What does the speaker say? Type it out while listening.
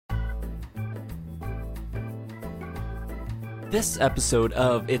This episode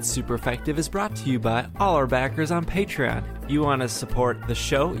of It's Super Effective is brought to you by all our backers on Patreon. You want to support the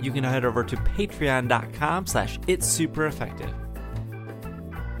show, you can head over to patreon.com/itssupereffective.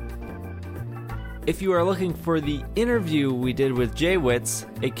 If you are looking for the interview we did with Jay Witz,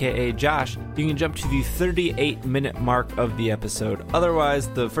 aka Josh, you can jump to the 38-minute mark of the episode. Otherwise,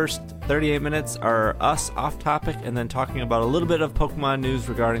 the first 38 minutes are us off topic and then talking about a little bit of Pokemon news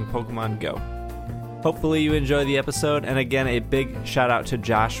regarding Pokemon Go. Hopefully you enjoy the episode, and again, a big shout out to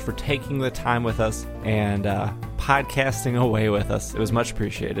Josh for taking the time with us and podcasting away with us. It was much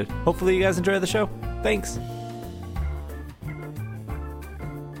appreciated. Hopefully you guys enjoy the show. Thanks.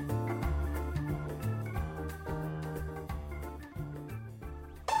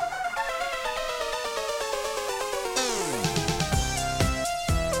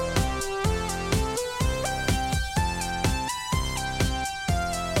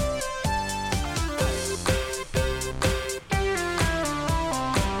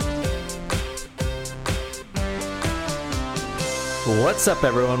 What's up,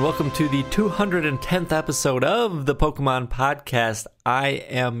 everyone? Welcome to the 210th episode of the Pokemon Podcast. I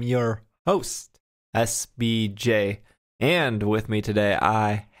am your host, SBJ, and with me today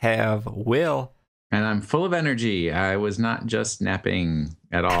I have Will. And I'm full of energy. I was not just napping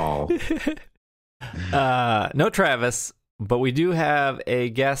at all. No Travis, but we do have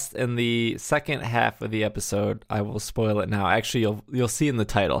a guest in the second half of the episode. I will spoil it now. Actually, you'll see in the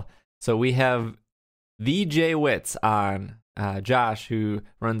title. So we have the Jay Witz on. Josh, who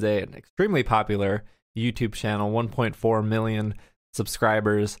runs an extremely popular YouTube channel, 1.4 million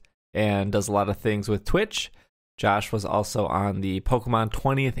subscribers, and does a lot of things with Twitch. Josh was also on the Pokemon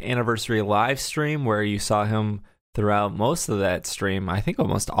 20th anniversary live stream, where you saw him throughout most of that stream. I think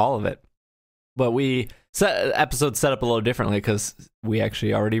almost all of it. But we episode set up a little differently because we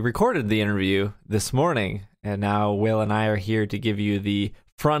actually already recorded the interview this morning, and now Will and I are here to give you the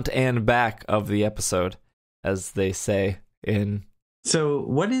front and back of the episode, as they say. So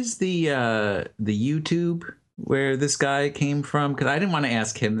what is the YouTube where this guy came from? Because I didn't want to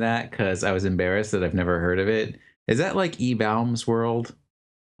ask him that because I was embarrassed that I've never heard of it. Is that like eBaum's World?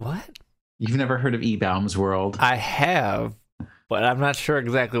 What? You've never heard of eBaum's World? I have, but I'm not sure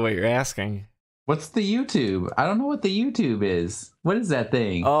exactly what you're asking. What's the YouTube? I don't know what the YouTube is. What is that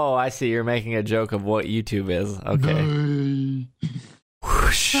thing? Oh, I see. You're making a joke of what YouTube is. Okay.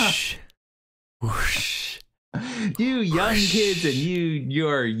 Whoosh. Whoosh. You young kids and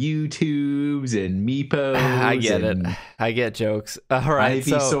your YouTubes and Meepos. I get it. I get jokes. All right.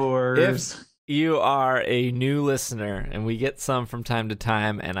 So if you are a new listener, and we get some from time to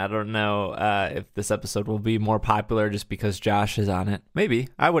time, and I don't know if this episode will be more popular just because Josh is on it. Maybe.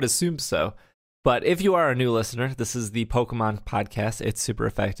 I would assume so. But if you are a new listener, this is the Pokemon Podcast. It's super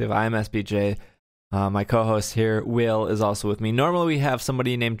effective. I'm SBJ. My co-host here, Will, is also with me. Normally we have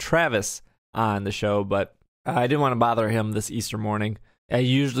somebody named Travis on the show, but I didn't want to bother him this Easter morning. I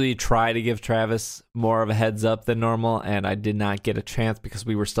usually try to give Travis more of a heads up than normal, and I did not get a chance because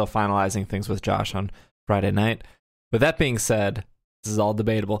we were still finalizing things with Josh on Friday night. But that being said, this is all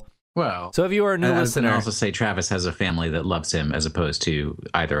debatable. Well, so if you are a new listener, I can also say Travis has a family that loves him as opposed to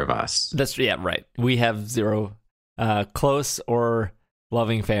either of us. Right. We have zero close or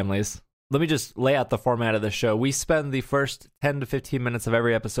loving families. Let me just lay out the format of the show. We spend the first 10 to 15 minutes of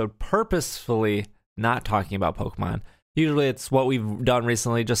every episode purposefully not talking about Pokemon. Usually it's what we've done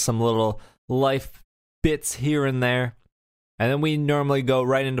recently, just some little life bits here and there. And then we normally go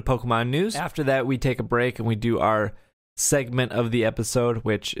right into Pokemon news. After that, we take a break and we do our segment of the episode,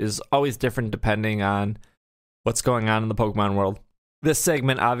 which is always different depending on what's going on in the Pokemon world. This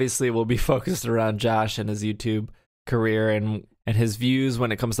segment obviously will be focused around Josh and his YouTube career and his views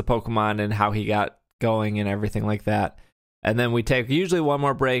when it comes to Pokemon and how he got going and everything like that. And then we take usually one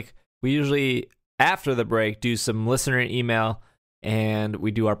more break. We usually, after the break, do some listener email, and we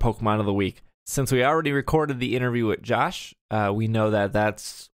do our Pokemon of the week. Since we already recorded the interview with Josh, we know that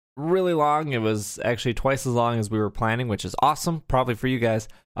that's really long. It was actually twice as long as we were planning, which is awesome, probably for you guys.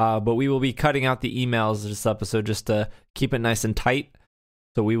 But we will be cutting out the emails this episode just to keep it nice and tight.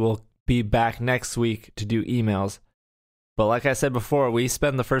 So we will be back next week to do emails. But like I said before, we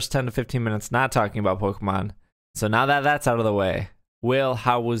spend the first 10 to 15 minutes not talking about Pokemon. So now that that's out of the way, Will,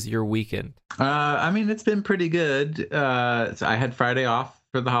 how was your weekend? It's been pretty good. So I had Friday off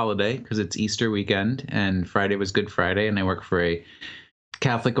for the holiday because it's Easter weekend, and Friday was Good Friday, and I work for a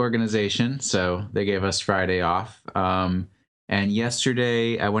Catholic organization, so they gave us Friday off. And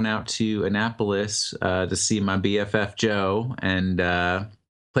yesterday I went out to Annapolis to see my BFF Joe and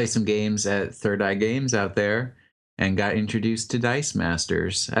play some games at Third Eye Games out there, and got introduced to Dice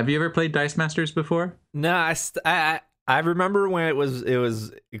Masters. Have you ever played Dice Masters before? No, I remember when it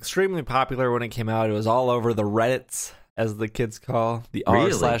was extremely popular when it came out. It was all over the Reddits, as the kids call the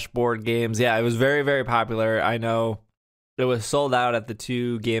r/board games. Yeah, it was very, very popular. I know it was sold out at the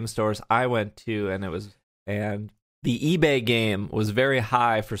 2 game stores I went to, and the eBay game was very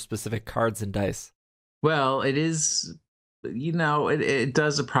high for specific cards and dice. Well, it is, it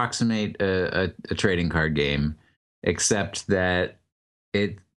does approximate a trading card game, except that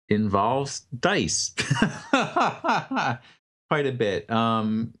it involves dice quite a bit.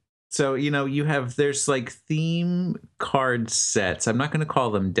 So, there's like theme card sets. I'm not going to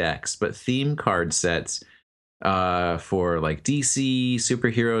call them decks, but theme card sets for like DC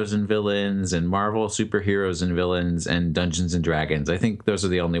superheroes and villains and Marvel superheroes and villains and Dungeons and Dragons. I think those are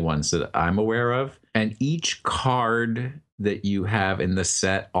the only ones that I'm aware of. And each card that you have in the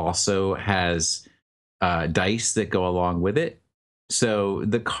set also has dice that go along with it. So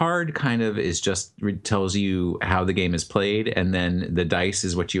the card kind of tells you how the game is played, and then the dice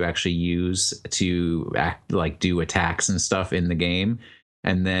is what you actually use to do attacks and stuff in the game.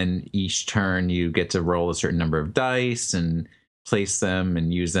 And then each turn you get to roll a certain number of dice and place them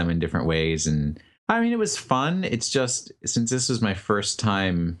and use them in different ways. And I mean, it was fun. It's just, since this was my first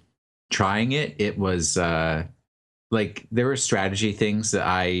time trying it, it was there were strategy things that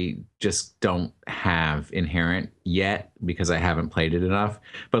I just don't have inherent yet because I haven't played it enough.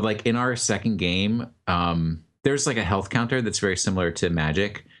 But like in our second game, there's like a health counter that's very similar to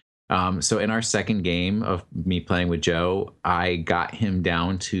Magic. So in our second game of me playing with Joe, I got him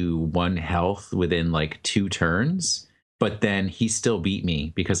down to 1 health within like 2 turns, but then he still beat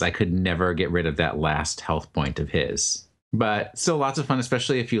me because I could never get rid of that last health point of his. But still lots of fun,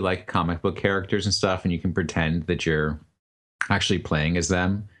 especially if you like comic book characters and stuff and you can pretend that you're actually playing as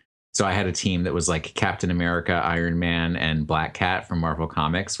them. So I had a team that was like Captain America, Iron Man, and Black Cat from Marvel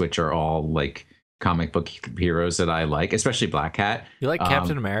Comics, which are all like comic book heroes that I like, especially Black Cat. You like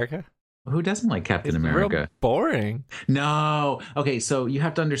Captain America? Who doesn't like Captain It's America? Real boring. No. Okay, so you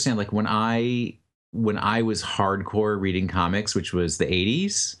have to understand, like when I was hardcore reading comics, which was the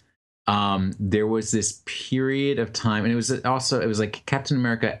 80s, there was this period of time, and it was like Captain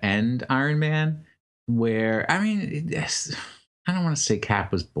America and Iron Man, where I don't want to say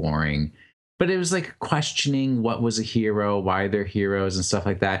Cap was boring, but it was like questioning what was a hero, why they're heroes and stuff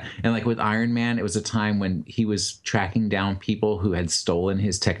like that. And like with Iron Man, it was a time when he was tracking down people who had stolen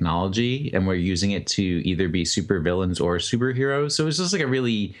his technology and were using it to either be super villains or superheroes. So it was just like a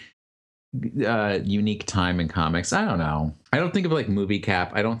really unique time in comics. I don't know. I don't think of like movie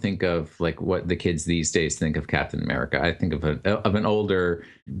Cap. I don't think of like what the kids these days think of Captain America. I think of an older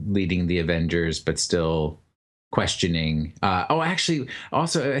leading the Avengers, but still questioning. Actually,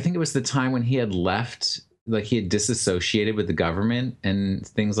 also, I think it was the time when he had left, like he had disassociated with the government and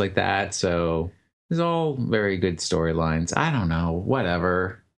things like that. So it was all very good storylines. I don't know.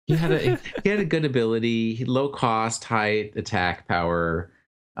 Whatever. He had a good ability, low cost, high attack power.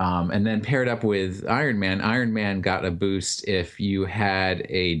 And then paired up with Iron Man got a boost if you had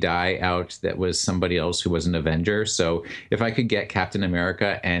a die out that was somebody else who was an Avenger. So if I could get Captain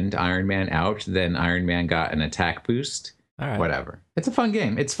America and Iron Man out, then Iron Man got an attack boost. All right. Whatever. It's a fun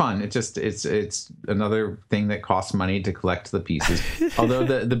game. It's fun. It's another thing that costs money to collect the pieces. Although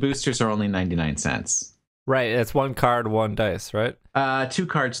the boosters are only 99 cents. Right, it's 1 card, 1 dice, right? 2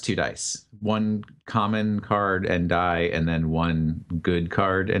 cards, 2 dice. 1 common card and die, and then 1 good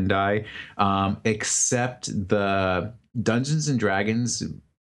card and die. Except the Dungeons and Dragons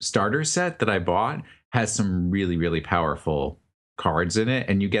starter set that I bought has some really, really powerful cards in it,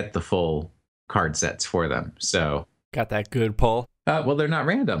 and you get the full card sets for them. So got that good pull. Well, they're not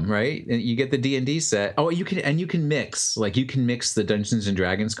random, right? You get the D&D set. Oh, you can mix the Dungeons and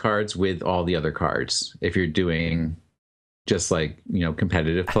Dragons cards with all the other cards if you're doing just like,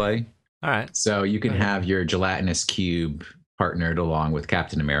 competitive play. All right. So you can have your gelatinous cube partnered along with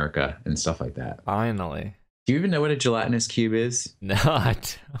Captain America and stuff like that. Finally. Do you even know what a gelatinous cube is? No, I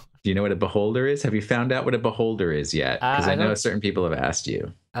don't. Do you know what a beholder is? Have you found out what a beholder is yet? Because I know certain people have asked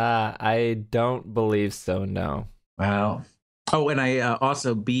you. I don't believe so, no. Well... Oh, and I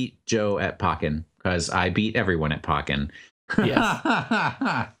also beat Joe at Pokken because I beat everyone at Pokken. Yes.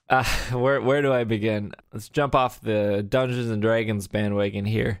 Where do I begin? Let's jump off the Dungeons and Dragons bandwagon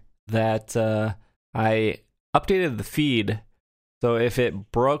here. That I updated the feed. So if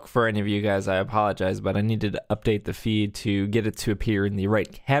it broke for any of you guys, I apologize, but I needed to update the feed to get it to appear in the right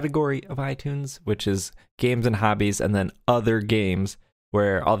category of iTunes, which is games and hobbies, and then other games,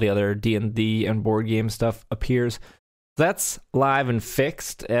 where all the other D&D and board game stuff appears. That's live and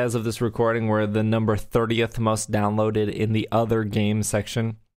fixed as of this recording. We're the number 30th most downloaded in the other game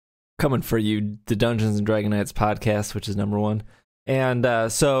section. coming for you, the Dungeons and Dragon Knights podcast, which is number 1.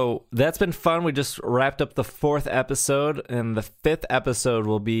 And so that's been fun. We just wrapped up the 4th episode, and the 5th episode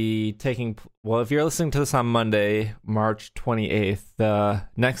will be taking... Well, if you're listening to this on Monday, March 28th, the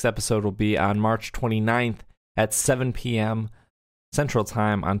next episode will be on March 29th at 7 p.m. Central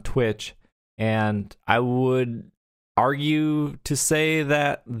Time on Twitch. And I would argue to say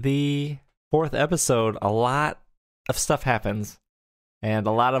that the 4th episode, a lot of stuff happens, and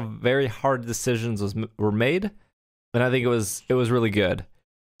a lot of very hard decisions were made. And I think it was really good.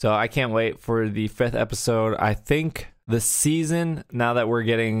 So I can't wait for the 5th episode. I think the season, now that we're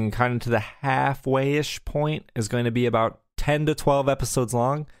getting kind of to the halfway-ish point, is going to be about 10 to 12 episodes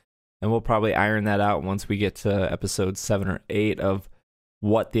long. And we'll probably iron that out once we get to episode 7 or 8 of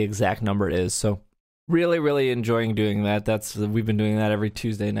what the exact number is. So really, really enjoying doing that. We've been doing that every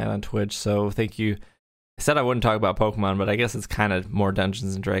Tuesday night on Twitch. So thank you. I said I wouldn't talk about Pokemon, but I guess it's kind of more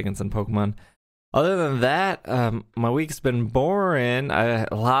Dungeons and Dragons than Pokemon. Other than that, my week's been boring. A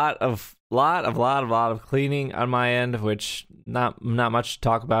lot of cleaning on my end, which not much to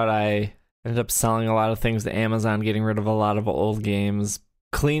talk about. I ended up selling a lot of things to Amazon, getting rid of a lot of old games,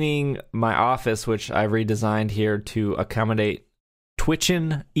 cleaning my office, which I redesigned here to accommodate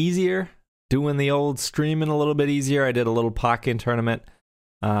Twitching easier, doing the old streaming a little bit easier. I did a little Pokken tournament,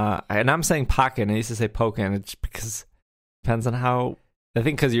 and I'm saying Pokken. I used to say Pokken. It's because depends on how. I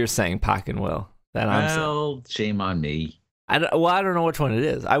think because you're saying Pokken, Will. Shame on me. I don't know which one it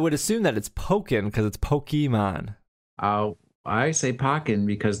is. I would assume that it's Pokken because it's Pokemon. I say Pokken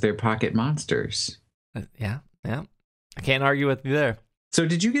because they're pocket monsters. Yeah. I can't argue with you there. So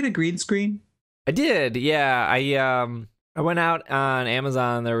did you get a green screen? I did, yeah. I went out on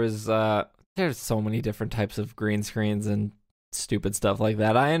Amazon. There's so many different types of green screens and stupid stuff like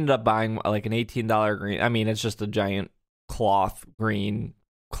that. I ended up buying like an $18 green. I mean, it's just a giant green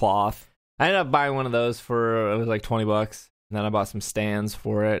cloth. I ended up buying one of those it was like $20, and then I bought some stands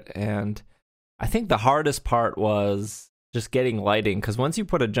for it. And I think the hardest part was just getting lighting, because once you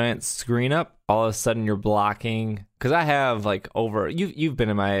put a giant screen up, all of a sudden you're blocking. Because I have like you've been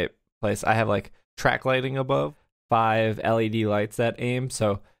in my place. I have like track lighting above, 5 LED lights that aim.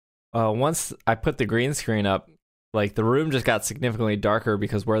 So once I put the green screen up, like the room just got significantly darker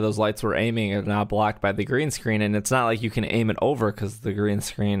because where those lights were aiming are now blocked by the green screen. And it's not like you can aim it over because the green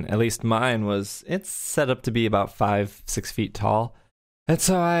screen, at least mine it's set up to be about 5-6 feet tall. And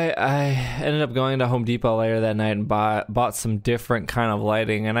so I ended up going to Home Depot later that night and bought some different kind of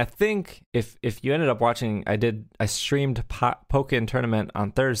lighting. And I think if you ended up watching, I streamed Pokken Tournament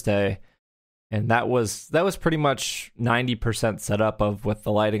on Thursday, and that was pretty much 90% set up of with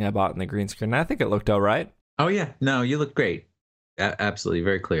the lighting I bought in the green screen. And I think it looked all right. Oh, yeah. No, you look great. Absolutely.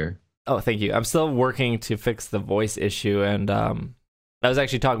 Very clear. Oh, thank you. I'm still working to fix the voice issue. And I was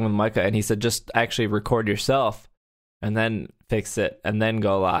actually talking with Micah, and he said, just actually record yourself and then fix it and then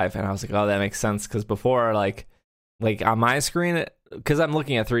go live. And I was like, oh, that makes sense. Because before, like on my screen, because I'm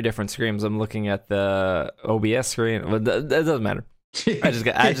looking at 3 different screens. I'm looking at the OBS screen. But it doesn't matter. I just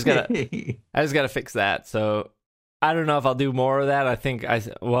gotta fix that. So I don't know if I'll do more of that. I think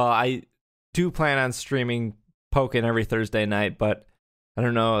I do plan on streaming Pokken every Thursday night, but I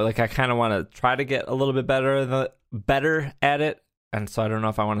don't know. Like I kind of want to try to get a little bit better at it, and so I don't know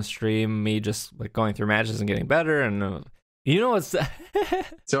if I want to stream me just like going through matches and getting better. And you know what's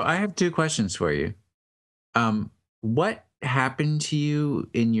So I have 2 questions for you. What happened to you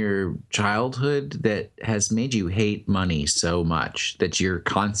in your childhood that has made you hate money so much that you're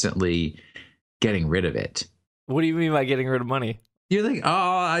constantly getting rid of it? What do you mean by getting rid of money? You're like,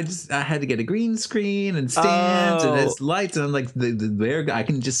 I had to get a green screen and stands and there's lights, and I'm like, I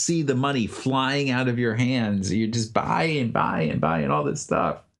can just see the money flying out of your hands. You're just buying all this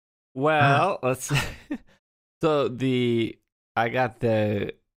stuff. Well, let's. So I got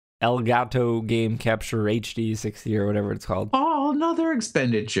the Elgato Game Capture HD 60 or whatever it's called. Oh, another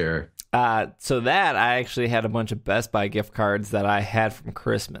expenditure. So that I actually had a bunch of Best Buy gift cards that I had from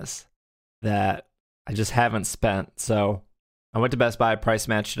Christmas that I just haven't spent. So I went to Best Buy, price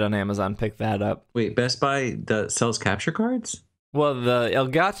matched it on Amazon, picked that up. Wait, Best Buy sells capture cards? Well, the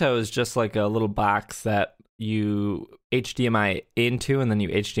Elgato is just like a little box that you HDMI into and then you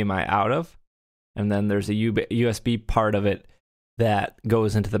HDMI out of. And then there's a USB part of it that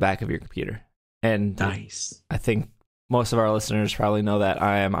goes into the back of your computer. And nice. I think most of our listeners probably know that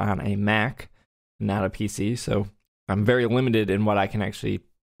I am on a Mac, not a PC. So I'm very limited in what I can actually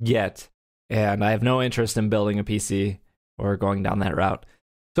get. And I have no interest in building a PC or going down that route.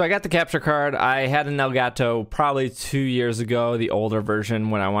 So I got the capture card. I had an Elgato probably 2 years ago, the older version,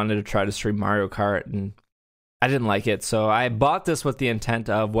 when I wanted to try to stream Mario Kart. And I didn't like it. So I bought this with the intent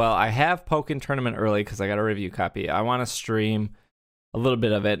of, well, I have Pokken Tournament early because I got a review copy. I want to stream a little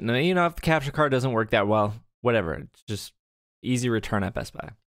bit of it. And, if the capture card doesn't work that well, whatever. It's just easy return at Best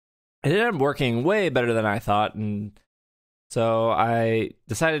Buy. It ended up working way better than I thought. And so I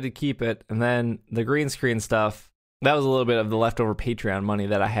decided to keep it. And then the green screen stuff, that was a little bit of the leftover Patreon money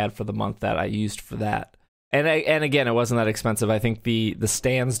that I had for the month that I used for that. And again, it wasn't that expensive. I think the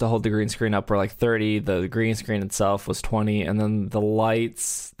stands to hold the green screen up were like $30. The green screen itself was $20. And then the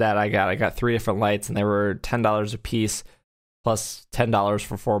lights that I got 3 different lights, and they were $10 a piece, plus $10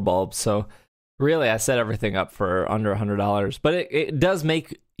 for 4 bulbs. So really, I set everything up for under $100. But it does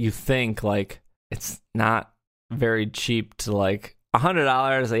make you think, like, it's not very cheap to, like,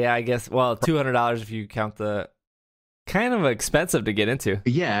 $100. Yeah, I guess. Well, $200 if you count the... Kind of expensive to get into.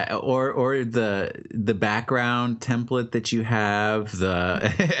 Yeah, or the background template that you have,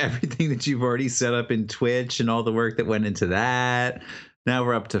 the everything that you've already set up in Twitch and all the work that went into that. Now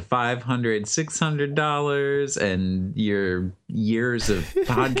we're up to $500, $600, and your years of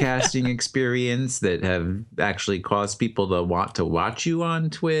podcasting experience that have actually caused people to want to watch you on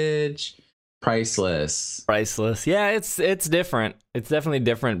Twitch. Priceless. Yeah, it's different. It's definitely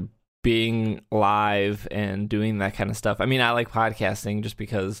different being live and doing that kind of stuff. I mean, I like podcasting just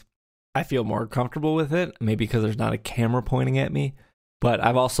because I feel more comfortable with it, maybe because there's not a camera pointing at me. But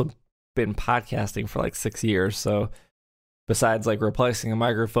I've also been podcasting for like 6 years, so besides like replacing a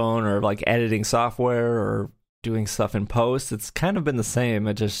microphone or like editing software or doing stuff in post, it's kind of been the same.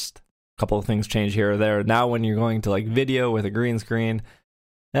 It just a couple of things change here or there. Now when you're going to like video with a green screen,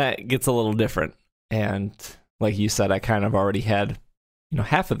 that gets a little different. And like you said, I kind of already had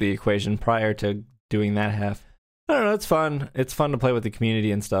half of the equation prior to doing that half. I don't know, it's fun. It's fun to play with the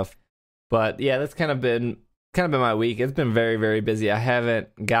community and stuff. But yeah, that's kind of been my week. It's been very, very busy. I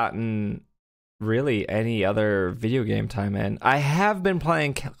haven't gotten really any other video game time in. I have been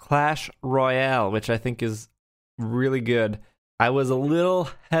playing Clash Royale, which I think is really good. I was a little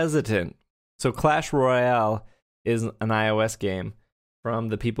hesitant. So Clash Royale is an iOS game from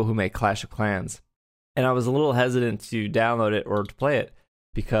the people who make Clash of Clans. And I was a little hesitant to download it or to play it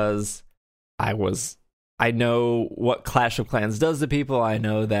because I know what Clash of Clans does to people. I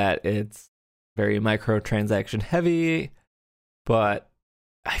know that it's very microtransaction heavy, but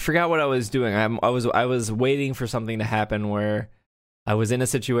I forgot what I was doing. I was waiting for something to happen where I was in a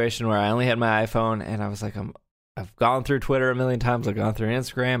situation where I only had my iPhone, and I was like, I've gone through Twitter a million times. I've gone through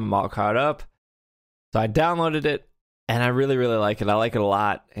Instagram. I'm all caught up. So I downloaded it, and I really, really like it. I like it a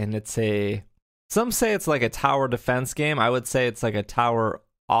lot, and some say it's like a tower defense game. I would say it's like a tower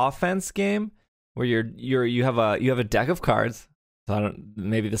offense game where you have a deck of cards. So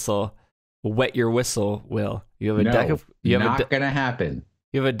maybe this will wet your whistle, Will. Not gonna happen.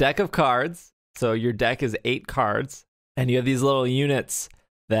 You have a deck of cards. So your deck is 8 cards, and you have these little units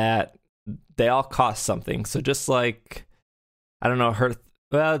that they all cost something. So just like, I don't know,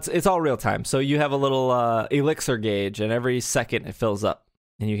 it's all real time. So you have a little elixir gauge, and every second it fills up.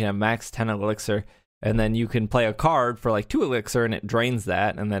 And you can have max 10 elixir, and then you can play a card for like 2 elixir, and it drains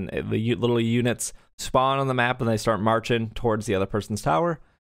that, and then the little units spawn on the map, and they start marching towards the other person's tower,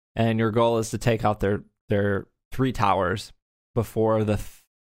 and your goal is to take out their 3 towers before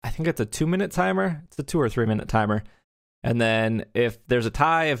I think it's a 2-minute timer. It's a 2 or 3 minute timer, and then if there's a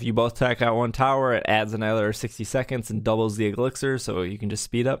tie, if you both take out 1 tower, it adds another 60 seconds and doubles the elixir, so you can just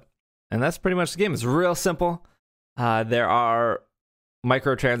speed up. And that's pretty much the game. It's real simple. There are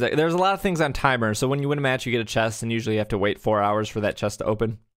microtransactions. There's a lot of things on timer. So when you win a match, you get a chest, and usually you have to wait 4 hours for that chest to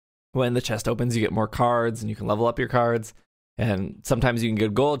open. When the chest opens, you get more cards, and you can level up your cards. And sometimes you can get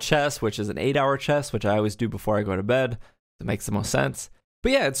a gold chest, which is an 8-hour chest, which I always do before I go to bed. It makes the most sense.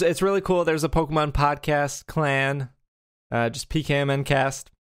 But yeah, it's really cool. There's a Pokemon podcast clan, just PKMNcast.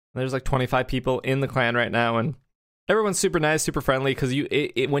 There's like 25 people in the clan right now, and everyone's super nice, super friendly, because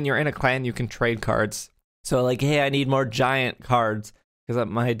when you're in a clan, you can trade cards. So like, hey, I need more giant cards, because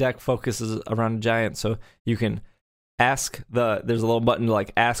my deck focuses around a giant, so you can there's a little button to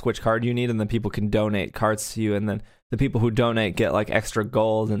like ask which card you need, and then people can donate cards to you, and then the people who donate get like extra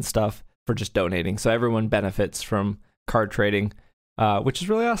gold and stuff for just donating. So everyone benefits from card trading, which is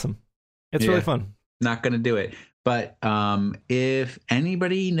really awesome. It's really fun. Not gonna do it, but if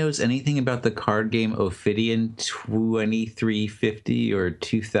anybody knows anything about the card game Ophidian 2350 or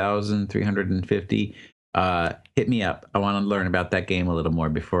 2350, hit me up. I want to learn about that game a little more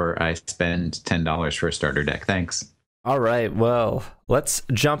before I spend $10 for a starter deck. Thanks. All right, well, let's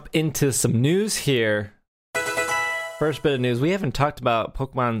jump into some news here. First bit of news, we haven't talked about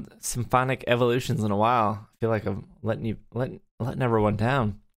Pokemon Symphonic Evolutions in a while. I feel like I'm letting everyone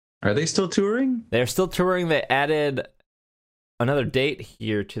down. Are they still touring? They're still touring. They added another date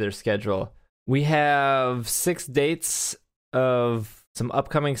here to their schedule. We have 6 dates of some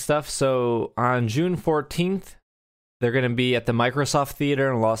upcoming stuff. So on June 14th, they're going to be at the Microsoft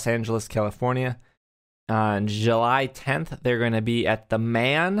Theater in Los Angeles, California. On July 10th, they're going to be at the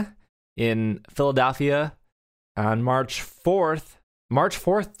Man in Philadelphia. On March 4th,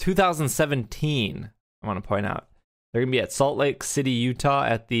 2017, I want to point out, they're going to be at Salt Lake City, Utah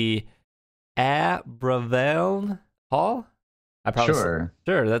at the Abravel Hall. Sure,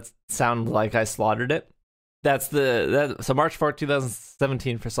 that sounds like I slaughtered it. So March 4th,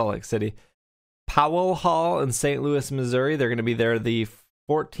 2017 for Salt Lake City. Powell Hall in St. Louis, Missouri. They're going to be there the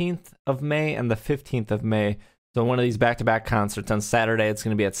 14th of May and the 15th of May. So one of these back-to-back concerts. On Saturday, it's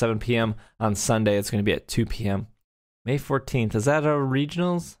going to be at 7 p.m. On Sunday, it's going to be at 2 p.m. May 14th. Is that a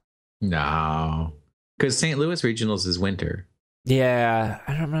regionals? No, because St. Louis regionals is winter. Yeah,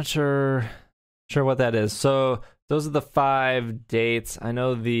 I'm not sure what that is. So those are the 5 dates. I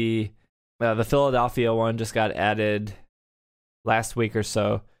know the Philadelphia one just got added last week or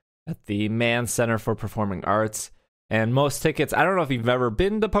so at the Mann Center for Performing Arts. And most tickets, I don't know if you've ever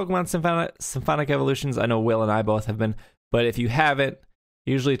been to Pokemon Symphonic Evolutions. I know Will and I both have been. But if you haven't,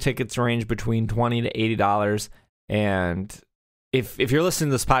 usually tickets range between $20 to $80. And if you're listening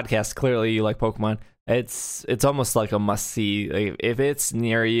to this podcast, clearly you like Pokemon. It's almost like a must-see. Like, if it's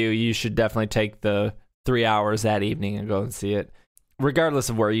near you, you should definitely take the 3 hours that evening and go and see it. Regardless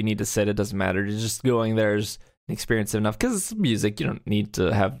of where you need to sit, it doesn't matter. Just going there's an experience enough, because it's music. You don't need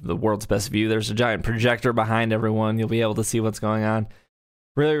to have the world's best view. There's a giant projector behind everyone. You'll be able to see what's going on.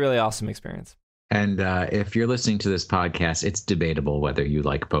 Really, really awesome experience. And if you're listening to this podcast, it's debatable whether you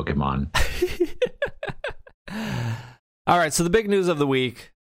like Pokemon. All right, so the big news of the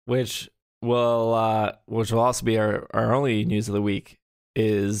week, which will also be our only news of the week,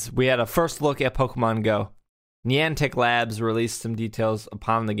 is we had a first look at Pokemon Go. Niantic Labs released some details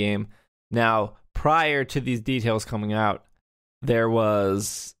upon the game. Now, prior to these details coming out, there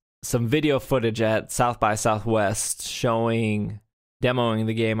was some video footage at South by Southwest demoing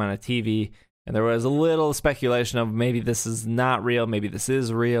the game on a TV, and there was a little speculation of maybe this is not real, maybe this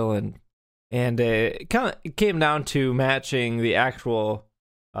is real, and it kind of came down to matching the actual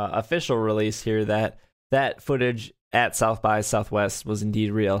official release here that footage at South by Southwest was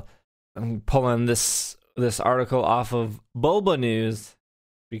indeed real. I'm pulling this article off of Bulba News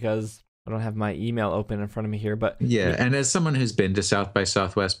because I don't have my email open in front of me here, but yeah. And as someone who's been to South by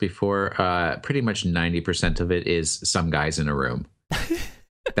Southwest before, pretty much 90% of it is some guys in a room.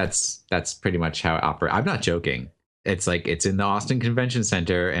 That's pretty much how it operates. I'm not joking. It's like it's in the Austin Convention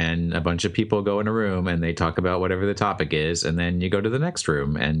Center, and a bunch of people go in a room and they talk about whatever the topic is, and then you go to the next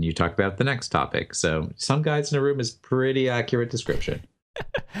room and you talk about the next topic. So some guys in a room is pretty accurate description.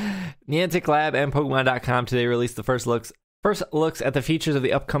 Niantic Lab and Pokemon.com today released the first looks at the features of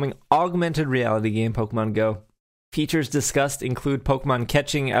the upcoming augmented reality game Pokemon Go. Features discussed include Pokemon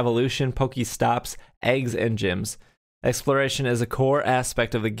catching, evolution, Pokestops, eggs, and gyms. Exploration is a core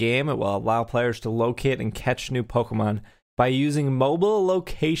aspect of the game. It will allow players to locate and catch new Pokemon by using mobile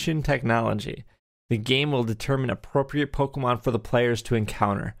location technology. The game will determine appropriate Pokemon for the players to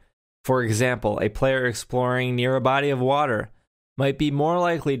encounter. For example, a player exploring near a body of water might be more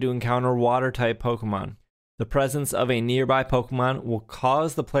likely to encounter water-type Pokemon. The presence of a nearby Pokemon will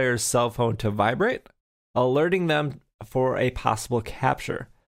cause the player's cell phone to vibrate, alerting them for a possible capture.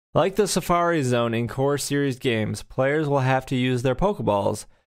 Like the Safari Zone in core series games, players will have to use their Pokeballs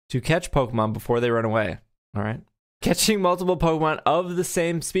to catch Pokemon before they run away. All right. Catching multiple Pokemon of the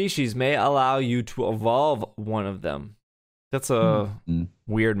same species may allow you to evolve one of them. That's a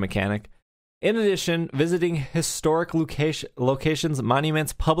weird mechanic. In addition, visiting historic locations,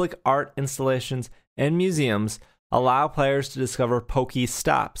 monuments, public art installations, and museums allow players to discover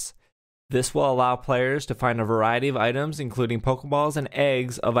Pokestops. This will allow players to find a variety of items, including Pokeballs and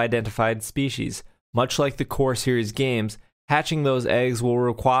eggs of identified species. Much like the core series games, hatching those eggs will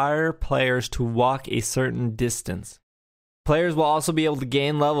require players to walk a certain distance. Players will also be able to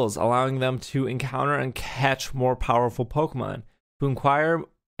gain levels, allowing them to encounter and catch more powerful Pokemon, to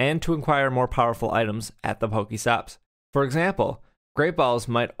acquire more powerful items at the Pokestops. For example, Great Balls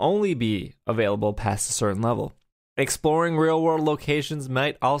might only be available past a certain level. Exploring real-world locations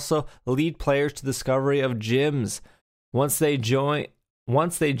might also lead players to discovery of gyms. Once they join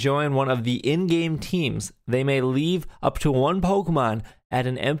one of the in-game teams, they may leave up to one Pokemon at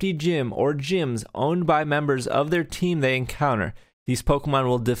an empty gym or gyms owned by members of their team they encounter. These Pokemon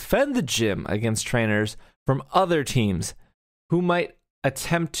will defend the gym against trainers from other teams who might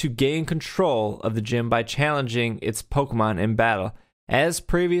attempt to gain control of the gym by challenging its Pokemon in battle. As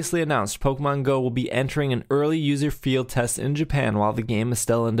previously announced, Pokemon Go will be entering an early user field test in Japan while the game is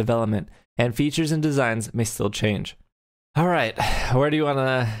still in development, and features and designs may still change. All right, where do you want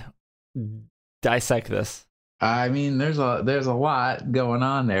to dissect this? I mean, there's a lot going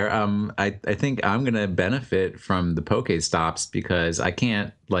on there. I think I'm gonna benefit from the Pokestops because I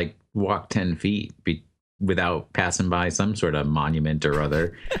can't like walk 10 feet without passing by some sort of monument or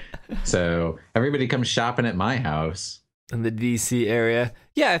other. So everybody comes shopping at my house in the DC area.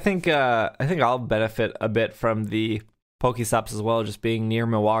 Yeah, I think I'll benefit a bit from the Pokestops as well, just being near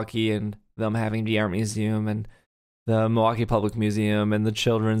Milwaukee and them having the Art Museum and the Milwaukee Public Museum and the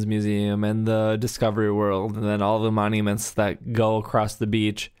Children's Museum and the Discovery World, and then all the monuments that go across the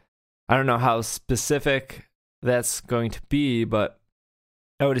beach. I don't know how specific that's going to be, but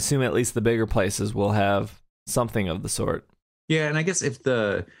I would assume at least the bigger places will have something of the sort. Yeah, and I guess it's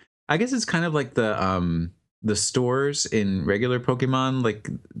kind of like the stores in regular Pokemon, like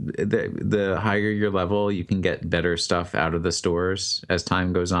the higher your level, you can get better stuff out of the stores as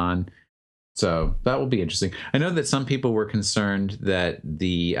time goes on. So that will be interesting. I know that some people were concerned that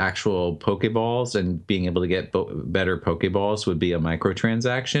the actual Pokeballs and being able to get better Pokeballs would be a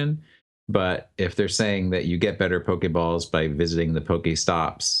microtransaction. But if they're saying that you get better Pokeballs by visiting the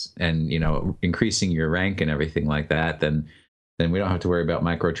Pokestops and, increasing your rank and everything like that, then we don't have to worry about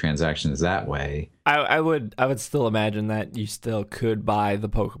microtransactions that way. I would still imagine that you still could buy the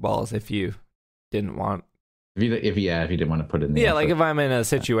Pokeballs if you didn't want. If you didn't want to put it in the effort. Like if I'm in a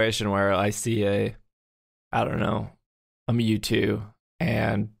situation where I see a Mewtwo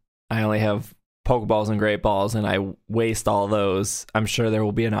and I only have Pokeballs and Great Balls and I waste all those, I'm sure there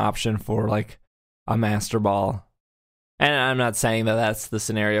will be an option for like a Master Ball. And I'm not saying that that's the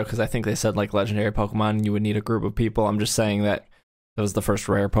scenario because I think they said like legendary Pokemon, you would need a group of people. I'm just saying that was the first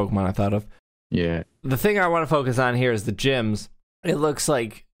rare Pokemon I thought of. Yeah. The thing I want to focus on here is the gyms. It looks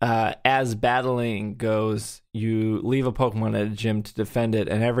like as battling goes, you leave a Pokemon at a gym to defend it,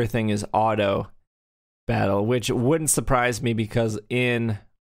 and everything is auto battle, which wouldn't surprise me because in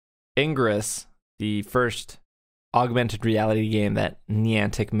Ingress, the first augmented reality game that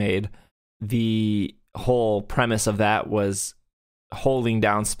Niantic made, the whole premise of that was holding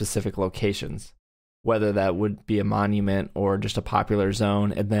down specific locations, whether that would be a monument or just a popular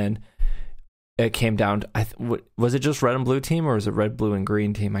zone, and then it came down to, was it just red and blue team or was it red, blue, and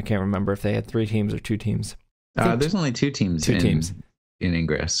green team? I can't remember if they had 3 teams or 2 teams. There's only 2 teams. In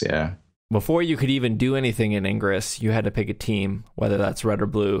Ingress, yeah. Before you could even do anything in Ingress, you had to pick a team, whether that's red or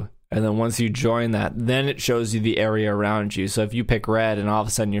blue. And then once you join that, then it shows you the area around you. So if you pick red and all of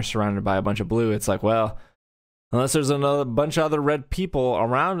a sudden you're surrounded by a bunch of blue, it's like, well, unless there's another bunch of other red people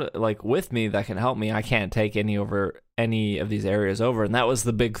around, like with me that can help me, I can't take any of these areas over. And that was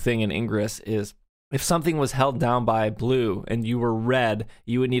the big thing in Ingress is if something was held down by blue and you were red,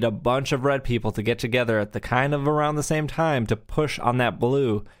 you would need a bunch of red people to get together at the kind of around the same time to push on that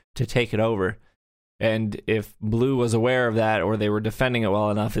blue to take it over. And if blue was aware of that or they were defending it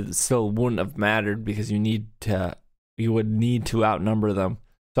well enough, it still wouldn't have mattered because you would need to outnumber them.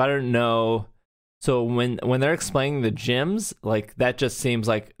 So I don't know. So when they're explaining the gyms, like that just seems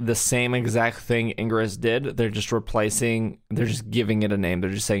like the same exact thing Ingress did. They're just giving it a name. They're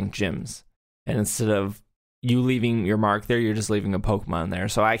just saying gyms. And instead of you leaving your mark there, you're just leaving a Pokemon there.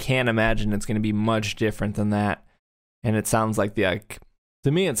 So I can't imagine it's going to be much different than that. And it sounds like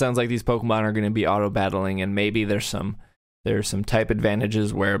to me, it sounds like these Pokemon are going to be auto battling, and maybe there's some type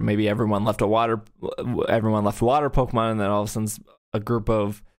advantages where maybe everyone left water Pokemon, and then all of a sudden a group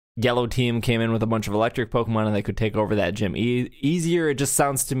of yellow team came in with a bunch of electric Pokemon, and they could take over that gym easier. It just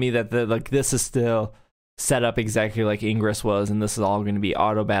sounds to me that this is still set up exactly like Ingress was, and this is all going to be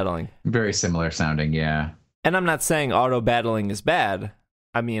auto battling. Very similar sounding, yeah. And I'm not saying auto battling is bad.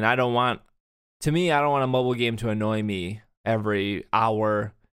 I mean, I don't want a mobile game to annoy me every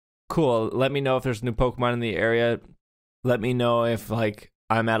hour. Cool. Let me know if there's new Pokemon in the area. Let me know if like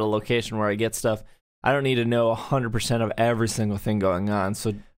I'm at a location where I get stuff. I don't need to know 100% of every single thing going on.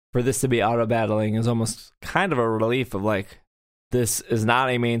 So for this to be auto battling is almost kind of a relief of like, this is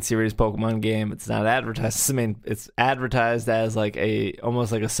not a main series Pokemon game. It's not advertised. I mean, it's advertised as like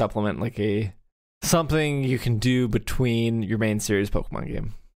almost like a supplement, like something you can do between your main series Pokemon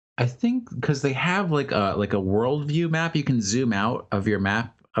game. I think because they have like a worldview map, you can zoom out of your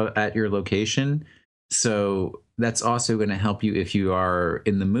map at your location. So that's also going to help you if you are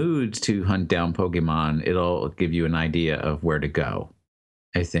in the mood to hunt down Pokemon. It'll give you an idea of where to go.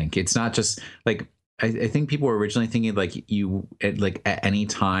 I think it's not just like I think people were originally thinking like at any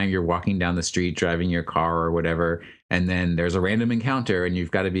time you're walking down the street, driving your car or whatever, and then there's a random encounter and you've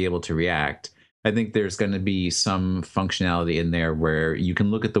got to be able to react. I think there's going to be some functionality in there where you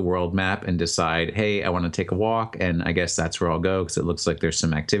can look at the world map and decide, hey, I want to take a walk, and I guess that's where I'll go because it looks like there's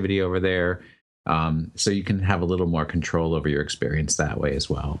some activity over there. So you can have a little more control over your experience that way as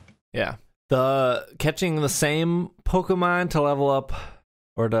well. Yeah. The catching the same Pokemon to level up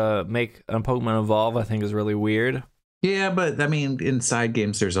or to make a Pokemon evolve, I think is really weird. Yeah, but I mean, in side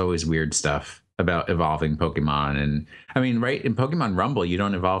games, there's always weird stuff about evolving Pokemon. And I mean, right, in Pokemon Rumble, you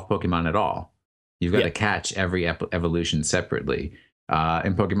don't evolve Pokemon at all. You've got to catch every evolution separately.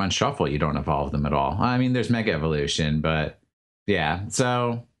 In Pokemon Shuffle, you don't evolve them at all. I mean, there's Mega Evolution, but yeah.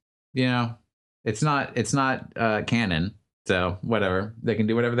 So, you know, it's not canon. So whatever, they can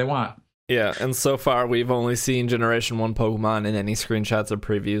do whatever they want. Yeah, and so far we've only seen Generation 1 Pokemon in any screenshots or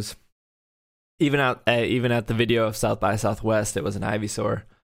previews. Even at the video of South by Southwest, it was an Ivysaur.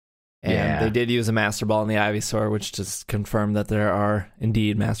 And they did use a Master Ball in the Ivysaur, which just confirmed that there are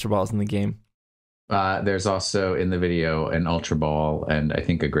indeed Master Balls in the game. There's also in the video an Ultra Ball and I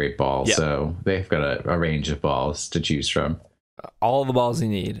think a Great Ball. Yep. So they've got a range of balls to choose from. All the balls you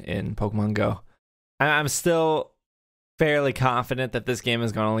need in Pokemon Go. I'm still fairly confident that this game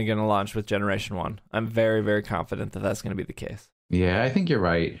is only going to launch with Generation 1. I'm very, very confident that that's going to be the case. Yeah, I think you're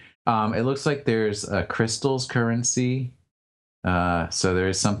right. It looks like there's a Crystals currency. So there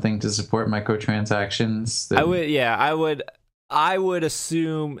is something to support microtransactions. I would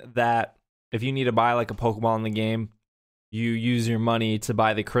assume that if you need to buy like a Pokeball in the game, you use your money to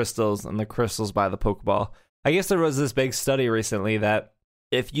buy the crystals and the crystals buy the Pokeball. I guess there was this big study recently that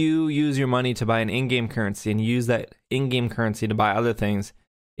if you use your money to buy an in-game currency and use that in-game currency to buy other things,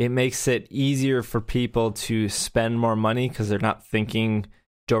 it makes it easier for people to spend more money because they're not thinking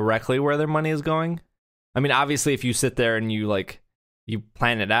directly where their money is going. I mean, obviously, if you sit there and you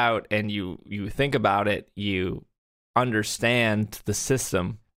plan it out and you think about it, you understand the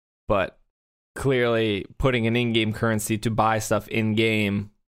system, but clearly putting an in-game currency to buy stuff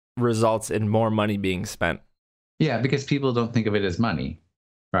in-game results in more money being spent. Yeah, because people don't think of it as money,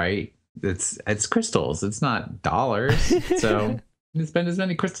 right? It's crystals. It's not dollars. So I can spend as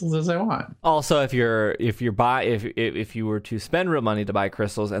many crystals as I want. Also, if you were to spend real money to buy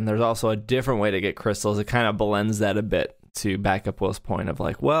crystals, and there's also a different way to get crystals, it kind of blends that a bit to back up Will's point of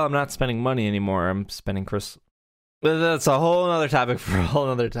like, well, I'm not spending money anymore. I'm spending crystals. But that's a whole other topic for a whole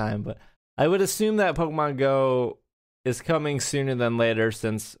other time. But I would assume that Pokemon Go is coming sooner than later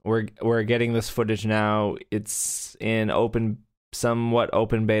since we're getting this footage now. It's in somewhat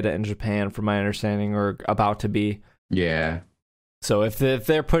open beta in Japan, from my understanding, or about to be. Yeah. So if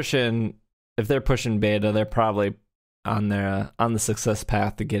they're pushing beta, they're probably on the success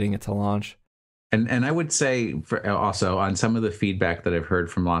path to getting it to launch. And I would say also on some of the feedback that I've heard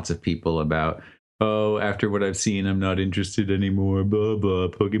from lots of people about, oh, after what I've seen, I'm not interested anymore. Blah blah.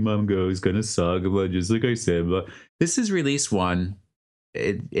 Pokemon Go is gonna suck. Blah, just like I said. Blah. This is release 1.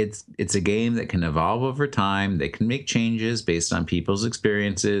 It's a game that can evolve over time. They can make changes based on people's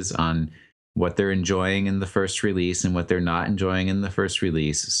experiences, on what they're enjoying in the first release and what they're not enjoying in the first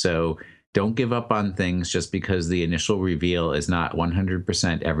release. So don't give up on things just because the initial reveal is not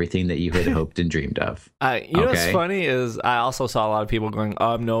 100% everything that you had hoped and dreamed of. You know what's funny is I also saw a lot of people going,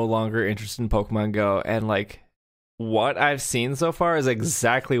 oh, I'm no longer interested in Pokemon Go. And like what I've seen so far is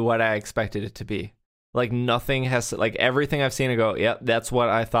exactly what I expected it to be. Like nothing has, like everything I've seen, I go, yep, that's what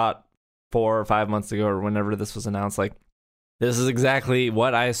I thought 4 or 5 months ago or whenever this was announced. Like, this is exactly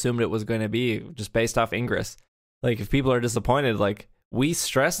what I assumed it was going to be, just based off Ingress. Like, if people are disappointed, like, we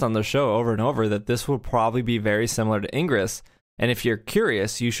stressed on the show over and over that this will probably be very similar to Ingress. And if you're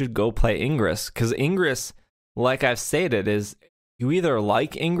curious, you should go play Ingress. Because Ingress, like I've stated, is you either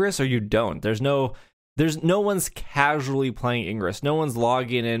like Ingress or you don't. There's no one's casually playing Ingress. No one's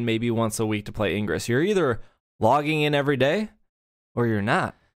logging in maybe once a week to play Ingress. You're either logging in every day or you're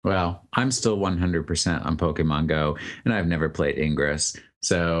not. Well, I'm still 100% on Pokemon Go, and I've never played Ingress,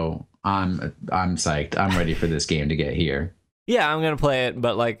 so I'm psyched. I'm ready for this game to get here. Yeah, I'm gonna play it,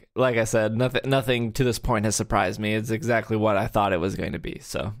 but like I said, nothing to this point has surprised me. It's exactly what I thought it was going to be.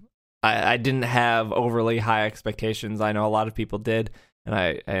 So I didn't have overly high expectations. I know a lot of people did, and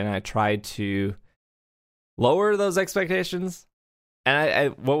I tried to lower those expectations. And I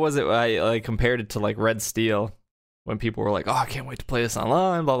what was it? I compared it to like Red Steel. When people were like, oh, I can't wait to play this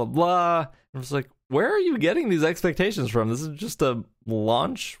online, blah, blah, blah. I was like, where are you getting these expectations from? This is just a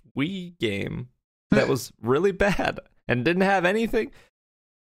launch Wii game that was really bad and didn't have anything.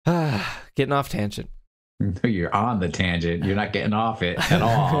 Getting off tangent. You're on the tangent. You're not getting off it at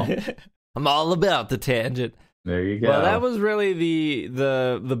all. I'm all about the tangent. There you go. Well, that was really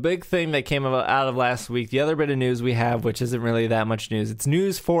the big thing that came out of last week. The other bit of news we have, which isn't really that much news. It's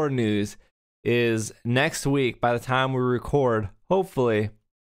news for news. is next week, by the time we record, hopefully,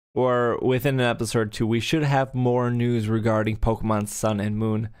 or within an episode or two, we should have more news regarding Pokemon Sun and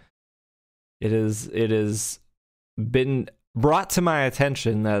Moon. It is been brought to my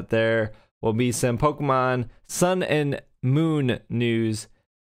attention that there will be some Pokemon Sun and Moon news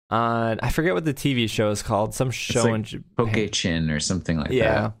on, I forget what the TV show is called, some show in Japan. Poke-Chin or something like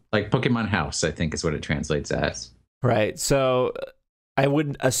that. Like Pokemon House, I think is what it translates as. Right. So I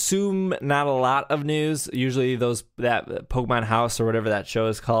would assume not a lot of news. Usually that Pokemon House or whatever that show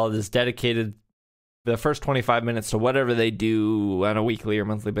is called is dedicated the first 25 minutes to whatever they do on a weekly or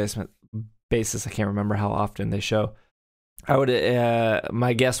monthly basis. I can't remember how often they show. I would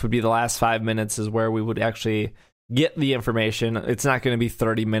my guess would be the last 5 minutes is where we would actually get the information. It's not going to be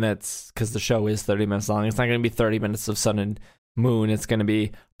 30 minutes because the show is 30 minutes long. It's not going to be 30 minutes of Sun and Moon. It's going to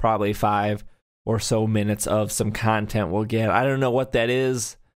be probably 5 or so minutes of some content we'll get. I don't know what that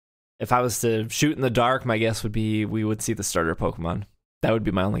is. If I was to shoot in the dark, my guess would be we would see the starter Pokemon. That would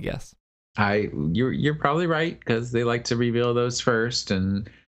be my only guess. You're probably right, because they like to reveal those first and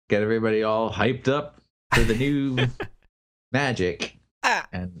get everybody all hyped up for the new magic.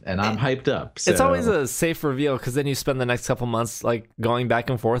 And I'm hyped up. So. It's always a safe reveal because then you spend the next couple months like going back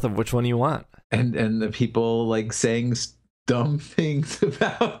and forth of which one you want. And the people like saying dumb things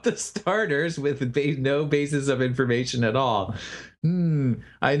about the starters with no basis of information at all.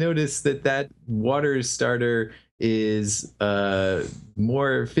 I noticed that water starter is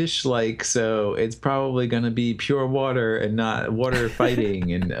more fish-like, so it's probably going to be pure water and not water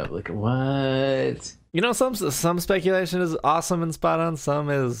fighting. And like, what? You know, some speculation is awesome and spot on. Some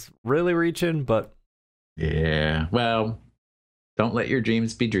is really reaching, but yeah. Well, don't let your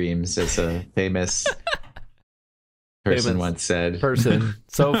dreams be dreams, as a famous person once said. Person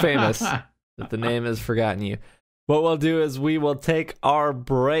so famous that the name has forgotten you. What we'll do is we will take our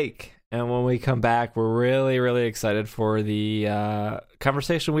break, and when we come back, we're really, really excited for the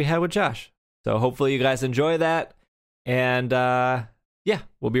conversation we had with Josh. So hopefully you guys enjoy that, and yeah,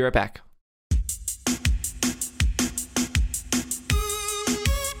 we'll be right back.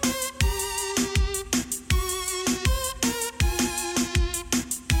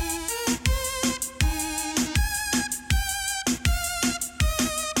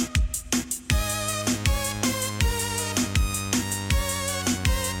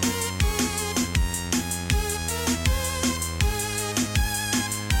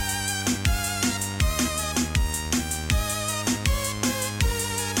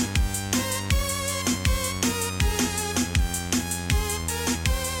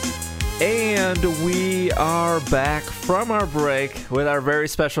 And we are back from our break with our very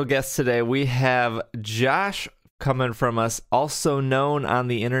special guest today. We have Josh coming from us, also known on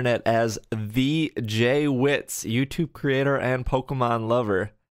the internet as the Jay Witz, YouTube creator and Pokemon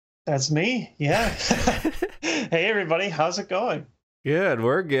lover. That's me, yeah. Hey, everybody, how's it going? Good,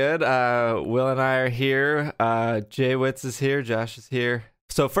 we're good. Will and I are here. Jay Witz is here. Josh is here.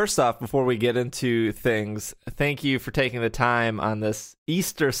 So first off, before we get into things, thank you for taking the time on this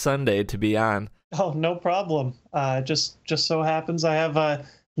Easter Sunday to be on. Oh, no problem. Just so happens I have a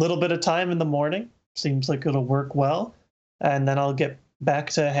little bit of time in the morning. Seems like it'll work well. And then I'll get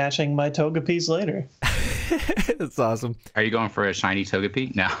back to hashing my Togepi's later. That's awesome. Are you going for a shiny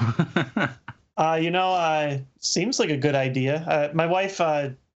Togepi? No. Seems like a good idea. My wife,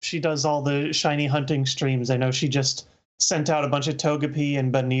 she does all the shiny hunting streams. I know she just sent out a bunch of Togepi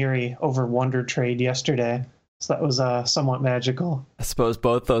and Baniri over Wonder Trade yesterday. So that was somewhat magical. I suppose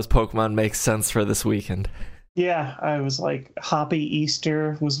both those Pokemon make sense for this weekend. Yeah, I was like, Hoppy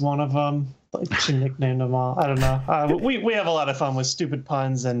Easter was one of them. Like she nicknamed them all. I don't know. We have a lot of fun with stupid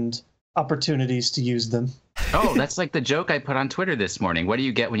puns and opportunities to use them. Oh, that's like the joke I put on Twitter this morning. What do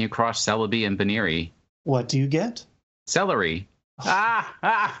you get when you cross Celebi and Baniri? What do you get? Celery.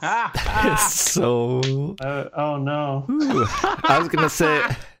 So oh no. Ooh. I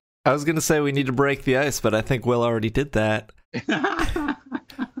was gonna say we need to break the ice, but I think Will already did that. It's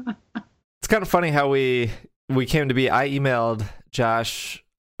kind of funny how we came to be. I emailed Josh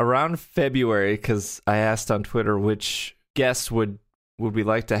around February because I asked on Twitter which guests would we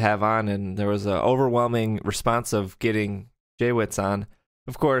like to have on, and there was an overwhelming response of getting Jay Witz on.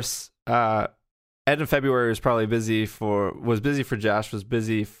 Of course, Ed in February was probably busy for Josh, was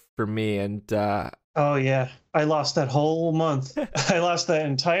busy for me, and oh yeah, I lost that whole month. I lost that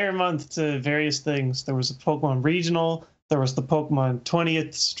entire month to various things. There was a Pokemon regional, there was the Pokemon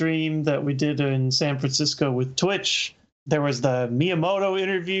 20th stream that we did in San Francisco with Twitch. There was the Miyamoto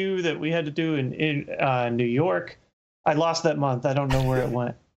interview that we had to do in New York. I lost that month. I don't know where it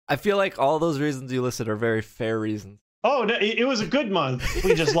went. I feel like all those reasons you listed are very fair reasons. Oh, no, it was a good month.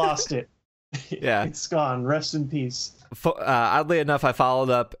 We just lost it. Yeah. It's gone. Rest in peace. Oddly enough, I followed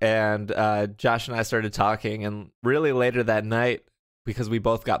up, and Josh and I started talking, and really later that night, because we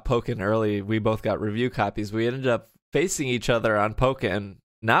both got Pokken early, we both got review copies, we ended up facing each other on Pokken,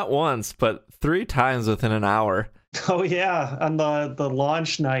 not once, but 3 times within an hour. Oh yeah, on the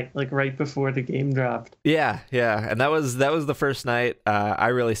launch night, like right before the game dropped. Yeah, and that was the first night I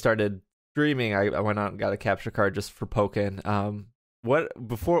really started streaming. I went out and got a capture card just for Pokken.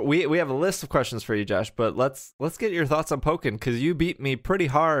 Before we have a list of questions for you, Josh, but let's get your thoughts on Pokken, because you beat me pretty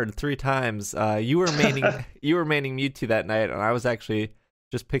hard 3 times. You were maining Mewtwo that night, and I was actually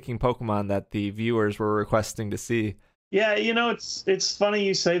just picking Pokemon that the viewers were requesting to see. Yeah, it's funny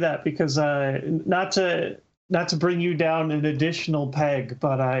you say that, because not to bring you down an additional peg,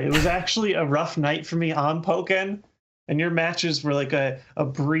 but it was actually a rough night for me on Pokken, and your matches were like a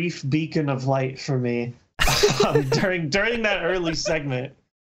brief beacon of light for me during that early segment.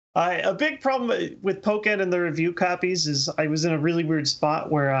 A big problem with Pokken and the review copies is I was in a really weird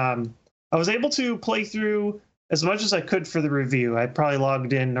spot where I was able to play through as much as I could for the review. I probably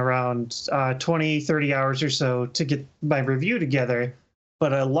logged in around 20, 30 hours or so to get my review together,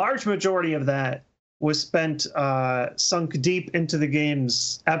 but a large majority of that was spent sunk deep into the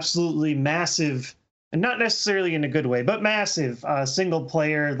game's absolutely massive, and not necessarily in a good way, but massive single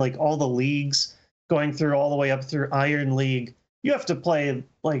player, like all the leagues, going through all the way up through Iron League. You have to play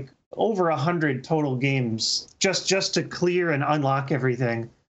like over 100 total games just to clear and unlock everything.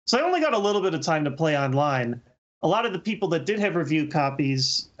 So I only got a little bit of time to play online. A lot of the people that did have review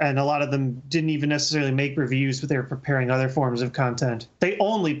copies, and a lot of them didn't even necessarily make reviews, but they were preparing other forms of content. They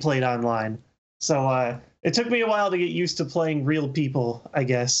only played online. So it took me a while to get used to playing real people, I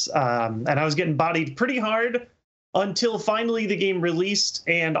guess. And I was getting bodied pretty hard until finally the game released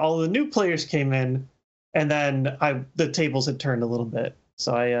and all the new players came in. And then the tables had turned a little bit.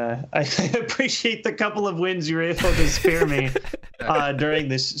 So I appreciate the couple of wins you were able to spare me during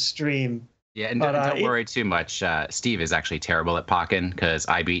this stream. Yeah, and don't worry too much. Steve is actually terrible at Pokken, because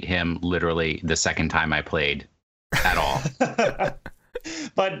I beat him literally the second time I played at all.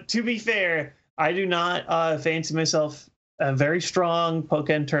 But to be fair, I do not fancy myself a very strong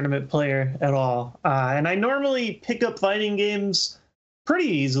Pokken tournament player at all. And I normally pick up fighting games pretty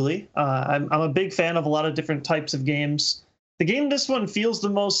easily. I'm a big fan of a lot of different types of games. The game this one feels the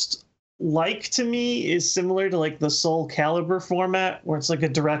most like to me is similar to like the Soul Calibur format, where it's like a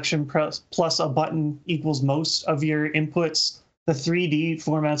direction plus a button equals most of your inputs. The 3D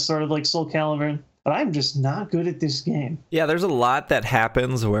format's sort of like Soul Calibur, but I'm just not good at this game. Yeah, there's a lot that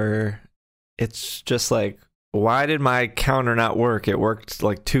happens where it's just like, why did my counter not work? It worked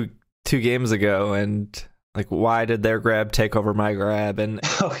like two games ago, and like, why did their grab take over my grab? And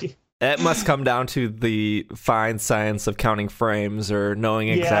it must come down to the fine science of counting frames or knowing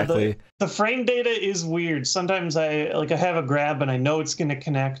exactly. Yeah, the frame data is weird. Sometimes I have a grab and I know it's going to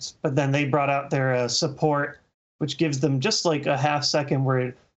connect, but then they brought out their support, which gives them just like a half second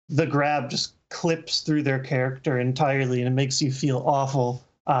where the grab just clips through their character entirely, and it makes you feel awful,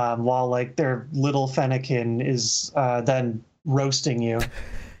 while like their little Fennekin is then roasting you.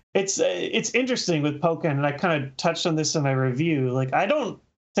 It's interesting with Pokken, and I kind of touched on this in my review. Like, I don't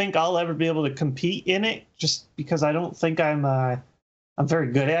think I'll ever be able to compete in it, just because I don't think I'm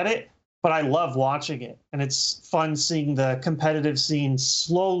very good at it. But I love watching it, and it's fun seeing the competitive scene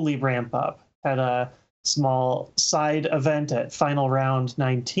slowly ramp up. Had a small side event at Final Round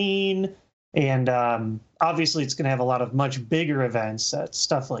 19, and obviously it's going to have a lot of much bigger events at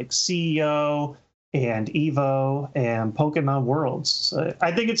stuff like CEO and Evo and Pokemon Worlds. So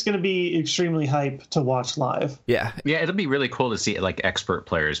I think it's going to be extremely hype to watch live. Yeah, it'll be really cool to see like expert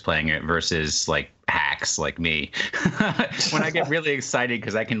players playing it versus like hacks like me. When I get really excited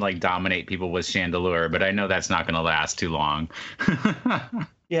because I can like dominate people with Chandelure, but I know that's not going to last too long.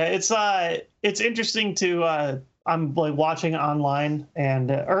 Yeah, it's interesting to I'm like watching online,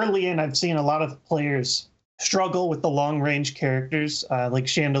 and early in I've seen a lot of players struggle with the long range characters like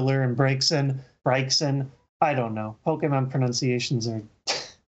Chandelure and Braixen. I don't know. Pokemon pronunciations are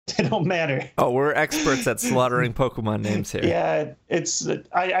they don't matter. Oh, we're experts at slaughtering Pokemon names here. Yeah, it's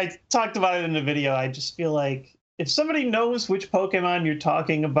I talked about it in the video. I just feel like if somebody knows which Pokemon you're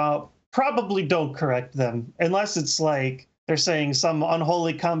talking about, probably don't correct them, unless it's like they're saying some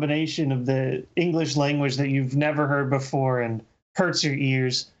unholy combination of the English language that you've never heard before and hurts your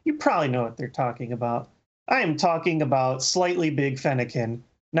ears. You probably know what they're talking about. I am talking about Slightly Big Fennekin.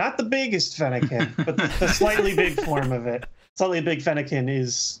 Not the biggest Fennekin, but the slightly big form of it. Slightly Big Fennekin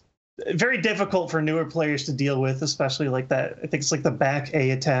is very difficult for newer players to deal with, especially like that. I think it's like the back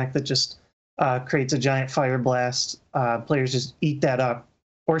A attack that just creates a giant fire blast. Players just eat that up.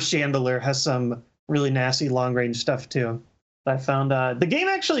 or Chandelure has some really nasty long range stuff too. I found the game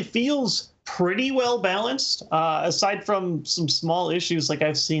actually feels pretty well balanced, aside from some small issues. Like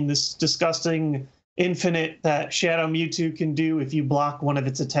I've seen this disgusting infinite that Shadow Mewtwo can do if you block one of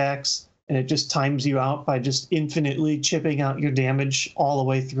its attacks, and it just times you out by just infinitely chipping out your damage all the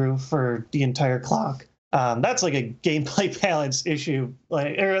way through for the entire clock. That's like a gameplay balance issue,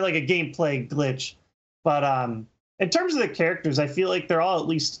 or like a gameplay glitch. But in terms of the characters, I feel like they're all at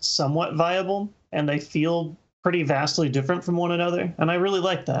least somewhat viable, and they feel pretty vastly different from one another, and I really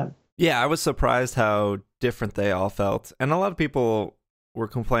like that. Yeah, I was surprised how different they all felt. And a lot of people were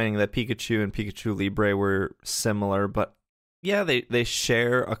complaining that Pikachu and Pikachu Libre were similar, but yeah, they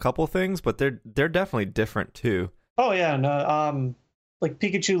share a couple things, but they're definitely different too. Oh yeah, no, like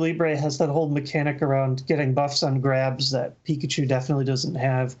Pikachu Libre has that whole mechanic around getting buffs on grabs that Pikachu definitely doesn't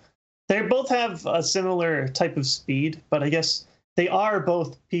have. They both have a similar type of speed, but I guess they are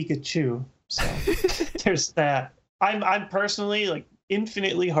both Pikachu. So there's that. I'm personally like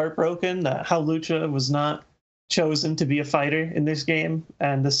infinitely heartbroken that Hawlucha was not chosen to be a fighter in this game.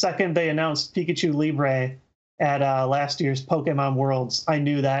 And the second they announced Pikachu Libre at last year's Pokemon Worlds, I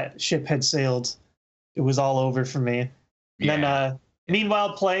knew that ship had sailed. It was all over for me. Yeah. And then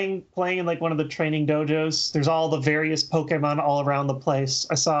meanwhile, playing in like one of the training dojos, there's all the various Pokemon all around the place.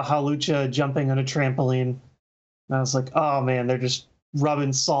 I saw Hawlucha jumping on a trampoline, and I was like, oh man, they're just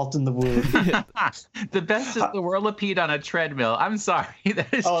rubbing salt in the wound. The best is the Whirlipede on a treadmill. I'm sorry.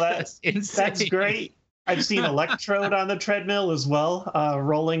 That is just insane. That's great. I've seen Electrode on the treadmill as well,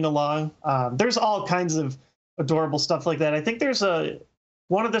 rolling along. There's all kinds of adorable stuff like that. I think there's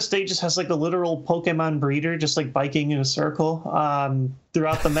one of the stages has like a literal Pokemon breeder just like biking in a circle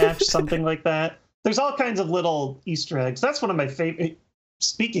throughout the match, something like that. There's all kinds of little Easter eggs. That's one of my favorite.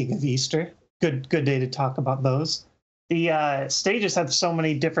 Speaking of Easter, good day to talk about those. The stages have so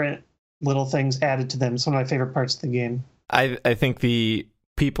many different little things added to them. It's one of my favorite parts of the game. I think the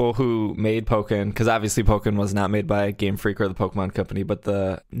people who made Pokken, because obviously Pokken was not made by Game Freak or the Pokemon Company, but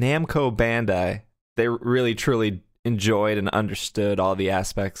the Namco Bandai, they really truly enjoyed and understood all the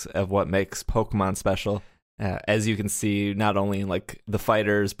aspects of what makes Pokemon special. As you can see, not only in like the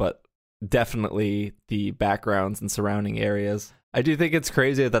fighters, but definitely the backgrounds and surrounding areas. I do think it's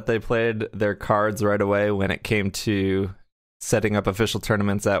crazy that they played their cards right away when it came to setting up official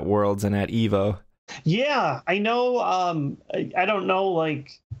tournaments at Worlds and at EVO. Yeah, I know. I don't know,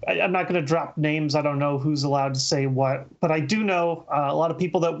 like, I'm not going to drop names. I don't know who's allowed to say what, but I do know a lot of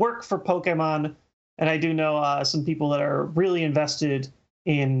people that work for Pokemon, and I do know some people that are really invested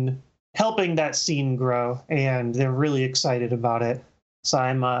in helping that scene grow, and they're really excited about it. So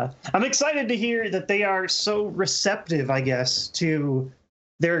I'm excited to hear that they are so receptive, I guess, to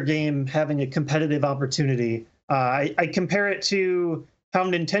their game having a competitive opportunity. I compare it to how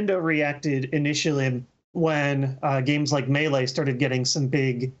Nintendo reacted initially when games like Melee started getting some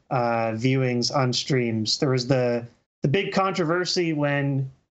big viewings on streams. There was the big controversy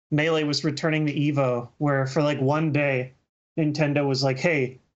when Melee was returning to EVO, where for like one day, Nintendo was like,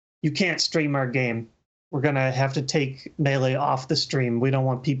 hey, you can't stream our game. We're going to have to take Melee off the stream. We don't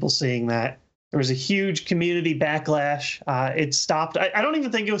want people seeing that. There was a huge community backlash. It stopped. I don't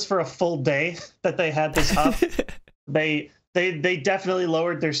even think it was for a full day that they had this up. They definitely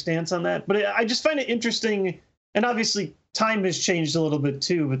lowered their stance on that. But I just find it interesting. And obviously, time has changed a little bit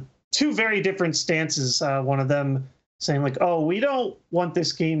too. But two very different stances. One of them saying like, oh, we don't want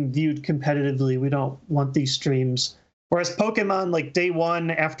this game viewed competitively. We don't want these streams. Whereas Pokemon, like day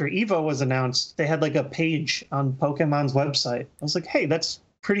one after EVO was announced, they had like a page on Pokemon's website. I was like, hey, that's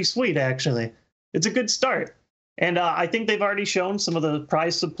pretty sweet, actually. It's a good start. And I think they've already shown some of the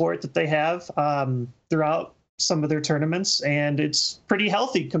prize support that they have throughout some of their tournaments. And it's pretty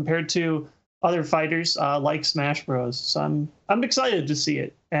healthy compared to other fighters like Smash Bros. So I'm excited to see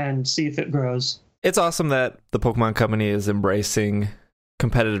it and see if it grows. It's awesome that the Pokemon Company is embracing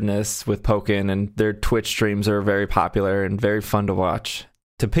competitiveness with Pokken, and their Twitch streams are very popular and very fun to watch.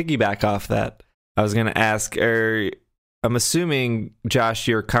 To piggyback off that, I was going to ask, I'm assuming, Josh,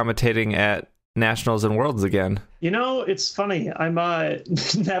 you're commentating at Nationals and Worlds again. You know, it's funny. I'm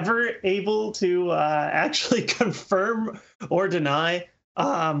never able to actually confirm or deny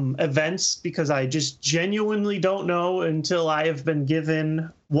events because I just genuinely don't know until I have been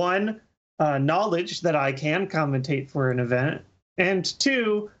given, one, knowledge that I can commentate for an event, and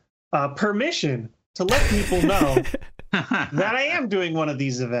two, permission to let people know that I am doing one of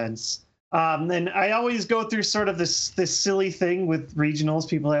these events. And I always go through sort of this silly thing with regionals.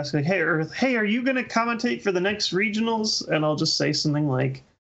 People ask like, hey, are you going to commentate for the next regionals? And I'll just say something like,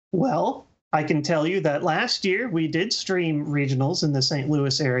 well, I can tell you that last year we did stream regionals in the St.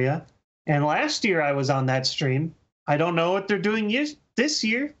 Louis area. And last year I was on that stream. I don't know what they're doing this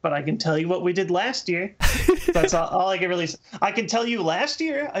year, but I can tell you what we did last year. That's all I can really say. I can tell you last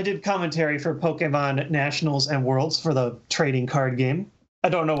year I did commentary for Pokemon Nationals and Worlds for the trading card game. I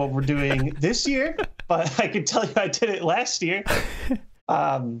don't know what we're doing this year, but I can tell you I did it last year.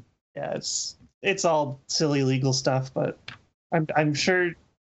 Yeah, it's all silly legal stuff, but I'm sure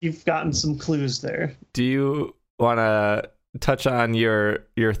you've gotten some clues there. Do you want to touch on your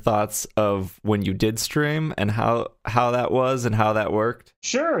thoughts of when you did stream and how that was and how that worked?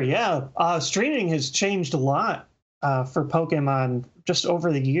 Sure, yeah. Streaming has changed a lot for Pokemon just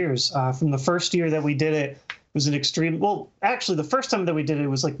over the years. From the first year that we did it, was an extreme. Well, actually, the first time that we did it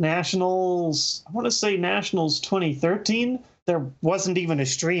was like Nationals. I want to say Nationals 2013. There wasn't even a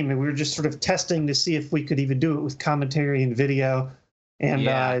stream, and we were just sort of testing to see if we could even do it with commentary and video. And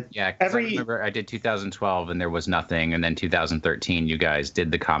I remember I did 2012 and there was nothing, and then 2013 you guys did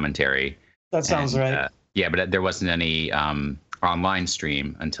the commentary. That sounds right. But there wasn't any online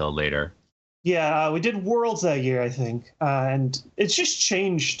stream until later. Yeah, we did Worlds that year, I think, and it's just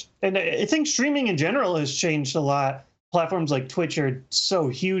changed. And I think streaming in general has changed a lot. Platforms like Twitch are so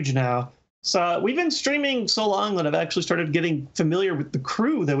huge now. So we've been streaming so long that I've actually started getting familiar with the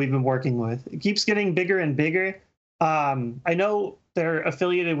crew that we've been working with. It keeps getting bigger and bigger. I know they're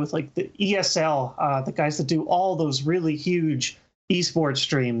affiliated with like the ESL, the guys that do all those really huge esports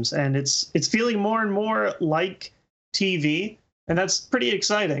streams, and it's feeling more and more like TV. And that's pretty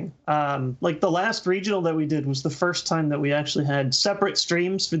exciting. Like the last regional that we did was the first time that we actually had separate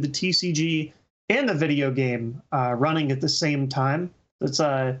streams for the TCG and the video game running at the same time. It's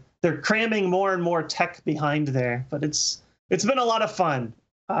they're cramming more and more tech behind there, but it's been a lot of fun.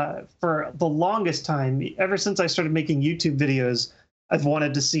 For the longest time, ever since I started making YouTube videos, I've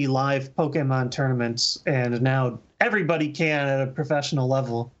wanted to see live Pokemon tournaments, and now everybody can at a professional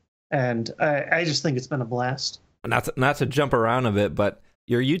level. And I just think it's been a blast. Not to jump around a bit, but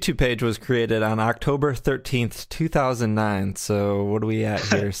your YouTube page was created on October 13th, 2009. So what are we at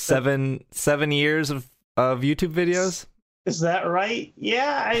here? seven years of YouTube videos? Is that right?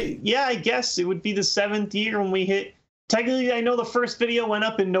 Yeah, I guess it would be the 7th year when we hit. Technically, I know the first video went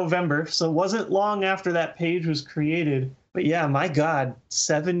up in November, so it wasn't long after that page was created. But yeah, my God,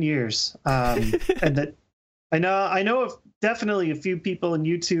 7 years. And that I know of definitely a few people in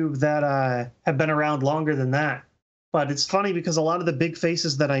YouTube that have been around longer than that. But it's funny because a lot of the big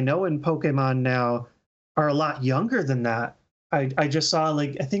faces that I know in Pokemon now are a lot younger than that. I just saw,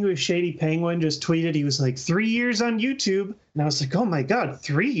 like, I think it was Shady Penguin just tweeted, he was like 3 years on YouTube. And I was like, oh my God,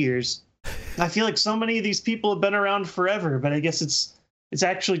 3 years. I feel like so many of these people have been around forever, but I guess it's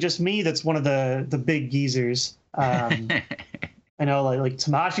actually just me that's one of the big geezers. I know like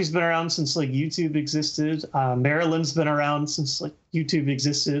Tamashi's been around since like YouTube existed. Marilyn's been around since like YouTube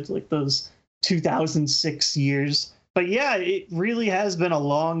existed, like those 2006 years. But yeah, it really has been a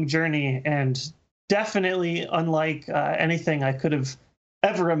long journey, and definitely unlike anything I could have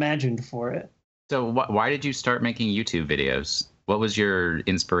ever imagined for it. So why did you start making YouTube videos? What was your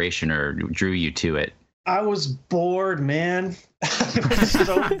inspiration or drew you to it? I was bored, man. I was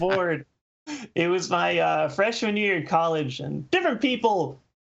so bored. It was my freshman year in college, and different people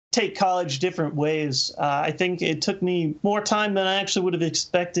take college different ways. I think it took me more time than I actually would have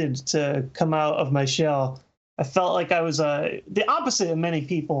expected to come out of my shell. I felt like I was the opposite of many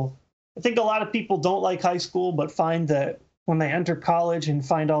people. I think a lot of people don't like high school, but find that when they enter college and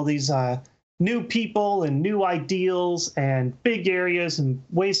find all these new people and new ideals and big areas and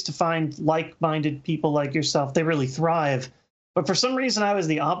ways to find like-minded people like yourself, they really thrive. But for some reason, I was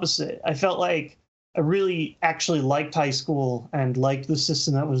the opposite. I felt like I really actually liked high school and liked the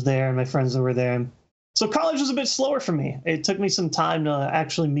system that was there and my friends that were there. So college was a bit slower for me. It took me some time to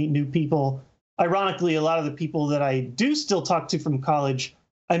actually meet new people. Ironically, a lot of the people that I do still talk to from college,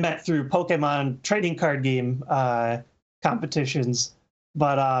 I met through Pokemon trading card game competitions.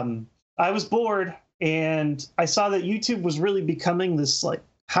 But I was bored, and I saw that YouTube was really becoming this like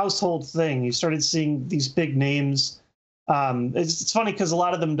household thing. You started seeing these big names. It's funny because a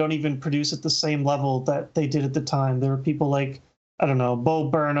lot of them don't even produce at the same level that they did at the time. There were people like, I don't know, Bo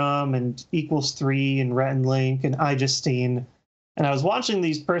Burnham and Equals3 and Rhett and Link and iJustine. And I was watching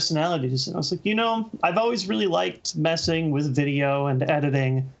these personalities, and I was like, I've always really liked messing with video and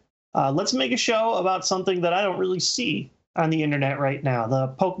editing. Let's make a show about something that I don't really see on the internet right now, the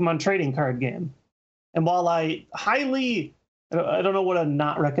Pokemon trading card game. And while I don't know what a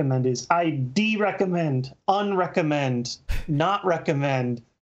not recommend is, I de-recommend, unrecommend, not recommend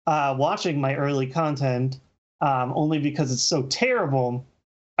watching my early content, only because it's so terrible.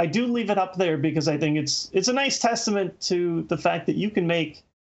 I do leave it up there because I think it's a nice testament to the fact that you can make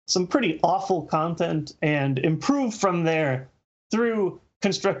some pretty awful content and improve from there through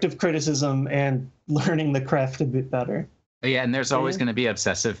constructive criticism and learning the craft a bit better. Yeah, and there's always going to be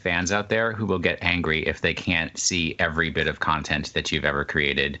obsessive fans out there who will get angry if they can't see every bit of content that you've ever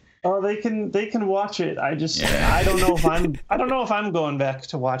created. Oh, they can watch it. I don't know if I'm going back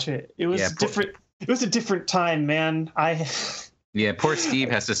to watch it. It was different. It was a different time, man. Yeah, poor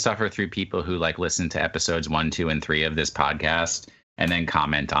Steve has to suffer through people who like listen to episodes 1, 2, and 3 of this podcast and then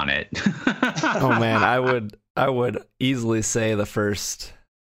comment on it. Oh man, I would easily say the first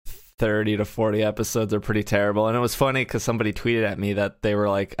 30 to 40 episodes are pretty terrible. And it was funny because somebody tweeted at me that they were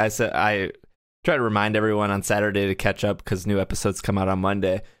like, I try to remind everyone on Saturday to catch up because new episodes come out on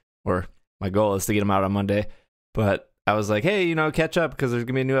Monday, or my goal is to get them out on Monday. But I was like, hey, catch up because there's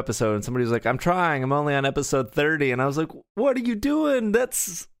going to be a new episode. And somebody was like, I'm trying. I'm only on episode 30. And I was like, what are you doing?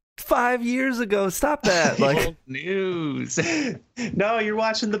 That's 5 years ago. Stop that. Like old news. No, you're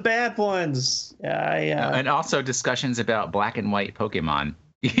watching the bad ones. Yeah. And also discussions about black and white Pokemon.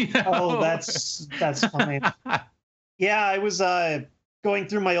 Oh, that's fine. Yeah, I was going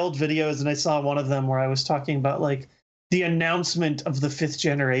through my old videos and I saw one of them where I was talking about like the announcement of the 5th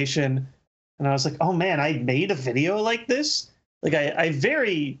generation. And I was like, oh man, I made a video like this? Like I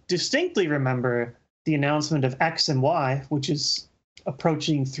very distinctly remember the announcement of X and Y, which is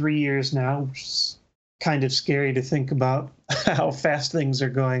approaching 3 years now, which is kind of scary to think about how fast things are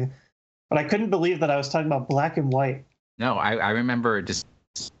going. But I couldn't believe that I was talking about black and white. No, I remember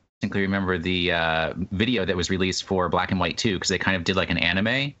distinctly remember the video that was released for Black and White 2 because they kind of did like an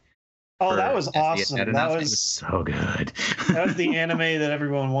anime. Oh, that was awesome. That was so good. That was the anime that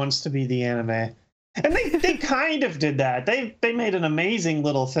everyone wants to be the anime. And they kind of did that. They made an amazing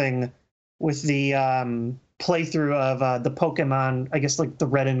little thing with the playthrough of the Pokemon, I guess like the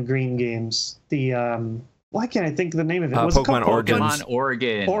Red and Green games. The why can't I think of the name of it? Was Pokemon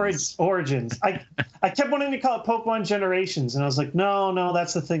Origins. Origins. I kept wanting to call it Pokemon Generations, and I was like, no,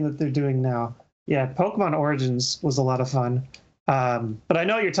 that's the thing that they're doing now. Yeah, Pokemon Origins was a lot of fun. But I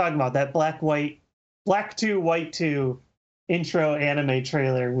know you're talking about that Black 2, White 2 intro anime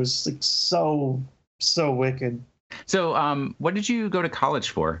trailer was like so wicked. So, what did you go to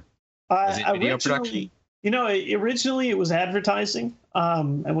college for? Was it video production? Originally it was advertising,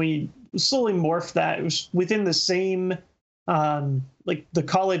 and we slowly morphed that. It was within the same, like the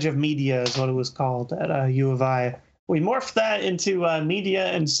College of Media is what it was called at U of I. We morphed that into media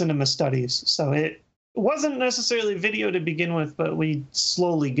and cinema studies. So it wasn't necessarily video to begin with, but we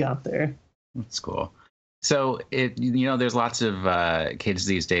slowly got there. That's cool. So there's lots of kids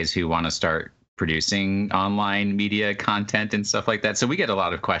these days who want to start producing online media content and stuff like that. So we get a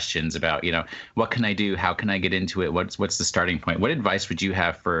lot of questions about, what can I do? How can I get into it? What's the starting point? What advice would you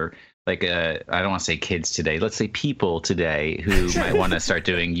have for like I don't want to say kids today, let's say people today who might want to start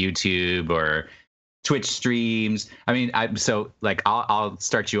doing YouTube or Twitch streams? I mean, I'll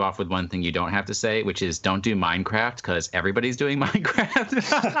start you off with one thing you don't have to say, which is don't do Minecraft because everybody's doing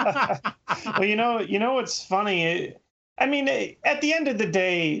Minecraft. Well, you know what's funny? At the end of the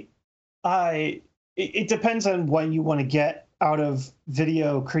day, it depends on what you want to get out of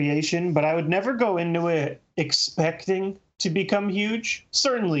video creation, but I would never go into it expecting to become huge.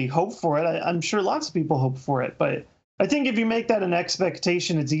 Certainly hope for it. I'm sure lots of people hope for it, but I think if you make that an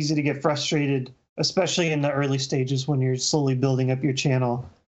expectation, it's easy to get frustrated, especially in the early stages when you're slowly building up your channel.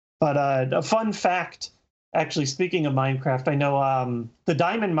 But a fun fact, actually, speaking of Minecraft, I know the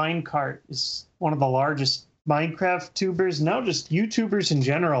Diamond Minecart is one of the largest Minecraft tubers, now just YouTubers in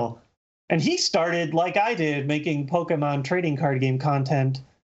general. And he started, like I did, making Pokemon trading card game content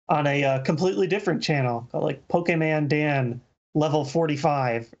on a completely different channel called like Pokemon Dan Level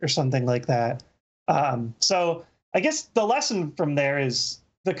 45 or something like that. So I guess the lesson from there is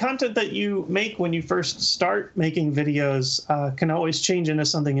the content that you make when you first start making videos can always change into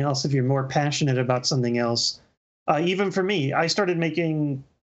something else if you're more passionate about something else. Even for me, I started making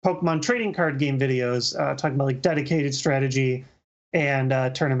Pokemon trading card game videos, talking about like dedicated strategy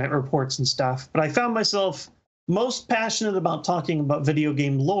and tournament reports and stuff. But I found myself most passionate about talking about video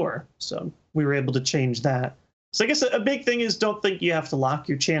game lore. So we were able to change that. So I guess a big thing is don't think you have to lock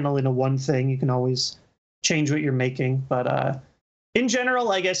your channel into one thing. You can always change what you're making. But in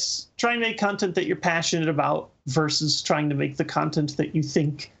general, I guess try and make content that you're passionate about versus trying to make the content that you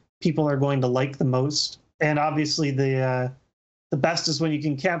think people are going to like the most. And obviously the best is when you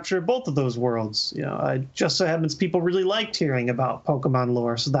can capture both of those worlds. It just so happens people really liked hearing about Pokemon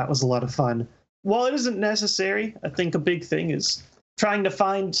lore, so that was a lot of fun. While it isn't necessary, I think a big thing is trying to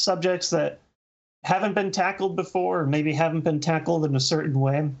find subjects that haven't been tackled before, or maybe haven't been tackled in a certain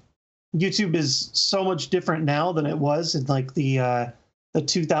way. YouTube is so much different now than it was in like the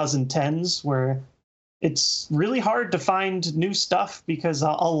 2010s, where it's really hard to find new stuff because a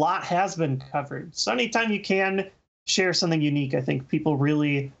lot has been covered. So anytime you can share something unique, I think people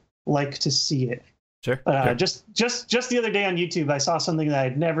really like to see it. Sure. Sure. Just the other day on YouTube, I saw something that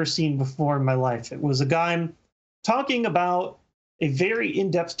I'd never seen before in my life. It was a guy talking about a very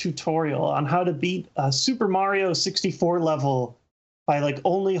in-depth tutorial on how to beat a Super Mario 64 level by like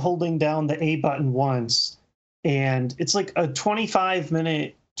only holding down the A button once. And it's like a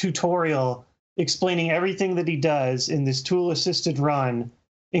 25-minute tutorial explaining everything that he does in this tool-assisted run,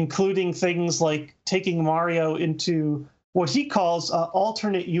 including things like taking Mario into what he calls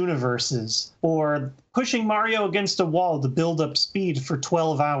alternate universes, or pushing Mario against a wall to build up speed for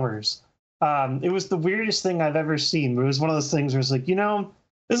 12 hours. It was the weirdest thing I've ever seen, but it was one of those things where it's like,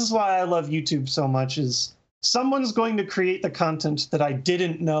 this is why I love YouTube so much, is someone's going to create the content that I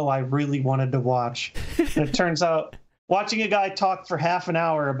didn't know I really wanted to watch. And it turns out watching a guy talk for half an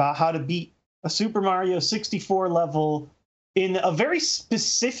hour about how to beat a Super Mario 64 level in a very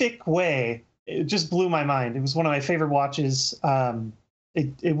specific way, it just blew my mind. It was one of my favorite watches.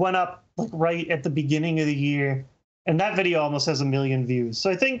 It went up like right at the beginning of the year, and that video almost has 1 million views. So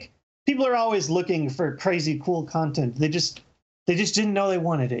I think people are always looking for crazy cool content. They just didn't know they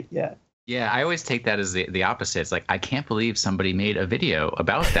wanted it yet. Yeah, I always take that as the opposite. It's like, I can't believe somebody made a video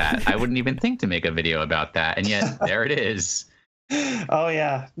about that. I wouldn't even think to make a video about that, and yet there it is. Oh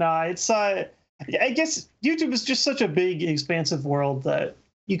yeah, no, it's I guess YouTube is just such a big, expansive world that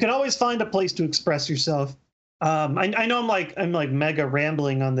you can always find a place to express yourself. I know I'm like mega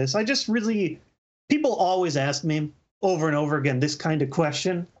rambling on this. I just really, people always ask me over and over again this kind of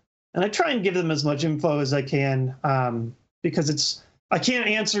question, and I try and give them as much info as I can, because I can't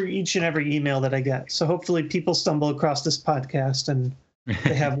answer each and every email that I get. So hopefully people stumble across this podcast and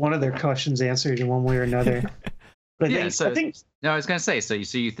they have one of their questions answered in one way or another. But I think no, I was going to say, so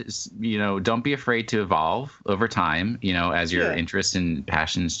you don't be afraid to evolve over time, as your interests and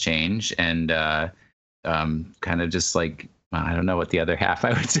passions change, and kind of just like, I don't know what the other half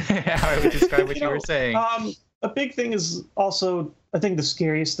I would say, how I would describe what you were saying. A big thing is also, I think the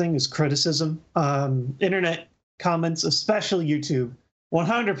scariest thing is criticism. Internet comments, especially YouTube,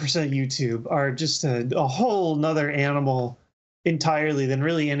 100% YouTube, are just a whole nother animal entirely than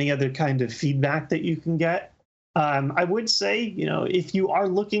really any other kind of feedback that you can get. I would say, if you are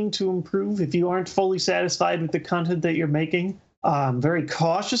looking to improve, if you aren't fully satisfied with the content that you're making, very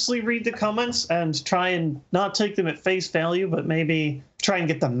cautiously read the comments and try and not take them at face value, but maybe try and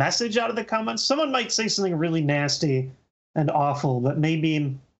get the message out of the comments. Someone might say something really nasty and awful, but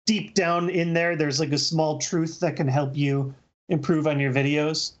maybe deep down in there's like a small truth that can help you improve on your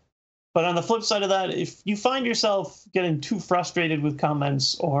videos. But on the flip side of that, if you find yourself getting too frustrated with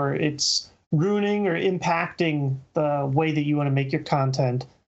comments, or it's ruining or impacting the way that you want to make your content,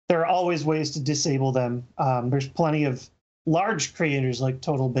 there are always ways to disable them. There's plenty of large creators like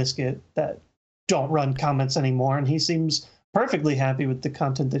Total Biscuit that don't run comments anymore, and he seems perfectly happy with the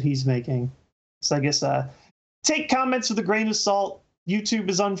content that he's making. So I guess take comments with a grain of salt. YouTube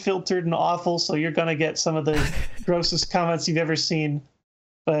is unfiltered and awful, so you're going to get some of the grossest comments you've ever seen.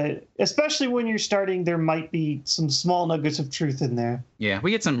 But especially when you're starting, there might be some small nuggets of truth in there. Yeah, we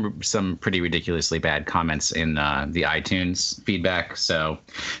get some pretty ridiculously bad comments in the iTunes feedback. So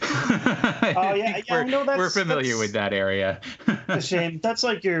we're familiar with that area. A shame. That's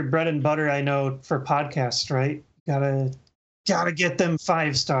like your bread and butter, I know, for podcasts, right? Gotta get them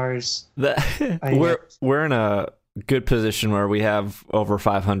 5 stars. We're in a good position where we have over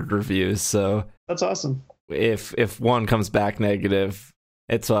 500 reviews. So that's awesome. If one comes back negative,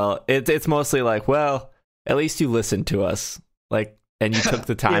 it's mostly like, well, at least you listened to us, like, and you took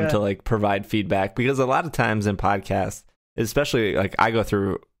the time to like provide feedback, because a lot of times in podcasts, especially like I go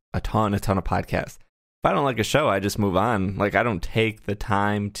through a ton of podcasts. If I don't like a show, I just move on. Like, I don't take the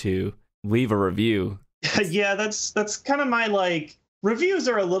time to leave a review. Yeah, that's kind of my like. Reviews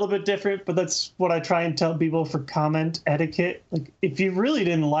are a little bit different, but that's what I try and tell people for comment etiquette. Like, if you really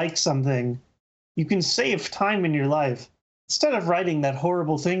didn't like something, you can save time in your life. Instead of writing that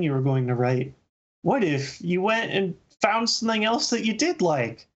horrible thing you were going to write, what if you went and found something else that you did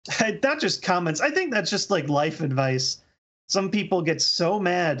like? Not just comments. I think that's just like life advice. Some people get so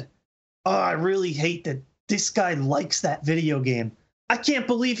mad. Oh, I really hate that this guy likes that video game. I can't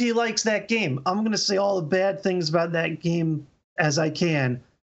believe he likes that game. I'm going to say all the bad things about that game as I can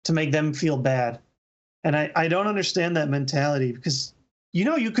to make them feel bad. And I don't understand that mentality, because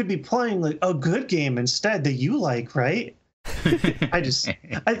you could be playing like a good game instead that you like, right?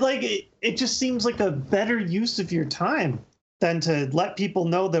 I like it. It just seems like a better use of your time than to let people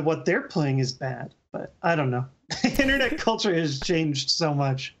know that what they're playing is bad. But I don't know. Internet culture has changed so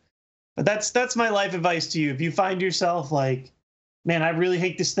much. But that's my life advice to you. If you find yourself like, man, I really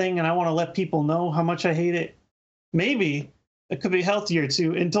hate this thing and I want to let people know how much I hate it, maybe it could be healthier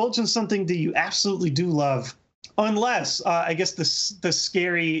to indulge in something that you absolutely do love. Unless, I guess the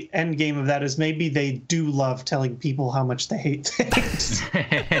scary end game of that is maybe they do love telling people how much they hate things.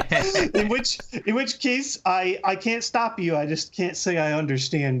 in which case, I can't stop you. I just can't say I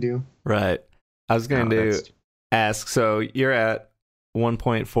understand you. Right. I was going to ask, so you're at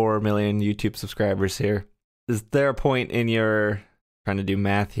 1.4 million YouTube subscribers here. Is there a point in your, trying to do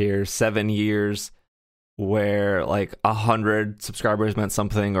math here, 7 years where like 100 subscribers meant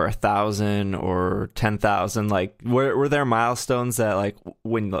something, or 1,000 or 10,000? Like were there milestones that like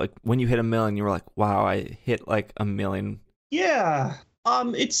when you hit 1 million you were like, wow, I hit like 1 million? Yeah.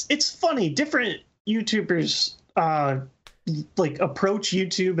 It's funny, different YouTubers like approach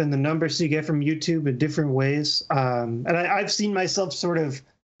YouTube and the numbers you get from YouTube in different ways. And I've seen myself sort of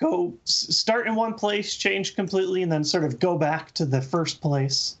start in one place, change completely, and then sort of go back to the first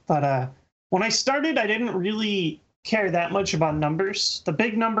place. But when I started, I didn't really care that much about numbers. The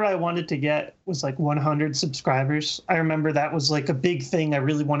big number I wanted to get was like 100 subscribers. I remember that was like a big thing I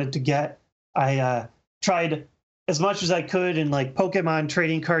really wanted to get. I tried as much as I could in like Pokemon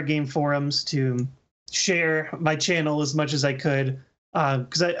trading card game forums to share my channel as much as I could,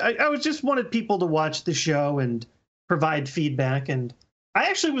 because I was just wanted people to watch the show and provide feedback. And I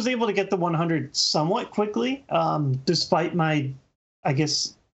actually was able to get the 100 somewhat quickly, despite my, I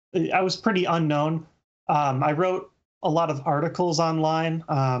guess, I was pretty unknown. I wrote a lot of articles online,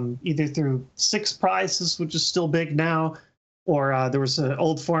 either through Six Prizes, which is still big now, or there was an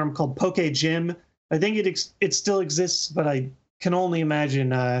old forum called Poke Gym. I think it still exists, but I can only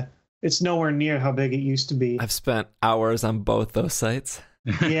imagine it's nowhere near how big it used to be. I've spent hours on both those sites.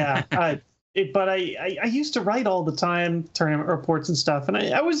 Yeah, but I used to write all the time, tournament reports and stuff, and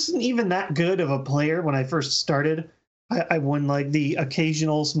I wasn't even that good of a player when I first started. I won like the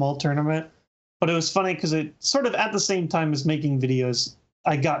occasional small tournament, but it was funny because it sort of at the same time as making videos,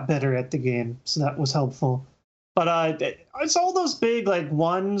 I got better at the game, so that was helpful. But it's all those big like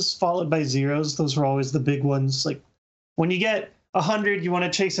ones followed by zeros. Those were always the big ones. Like when you get 100, you want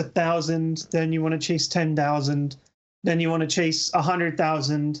to chase 1,000, then you want to chase 10,000, then you want to chase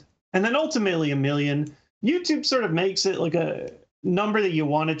 100,000, and then ultimately 1 million. YouTube sort of makes it like a number that you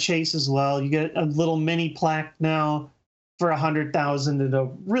want to chase as well. You get a little mini plaque now for 100,000 and a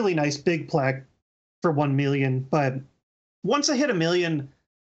really nice big plaque for 1 million. But once I hit 1 million,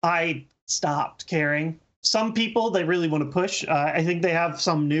 I stopped caring. Some people, they really want to push. I think they have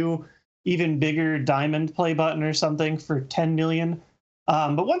some new, even bigger diamond play button or something for 10 million.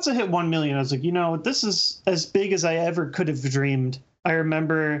 But once I hit 1 million, I was like, this is as big as I ever could have dreamed. I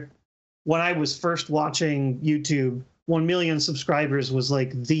remember when I was first watching YouTube, 1 million subscribers was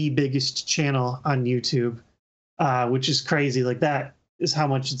like the biggest channel on YouTube, which is crazy. Like that is how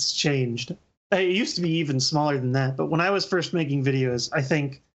much it's changed. It used to be even smaller than that. But when I was first making videos, I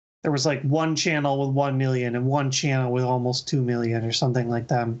think there was like one channel with 1 million and one channel with almost 2 million or something like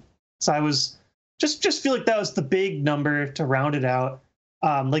that. So I was just feel like that was the big number to round it out.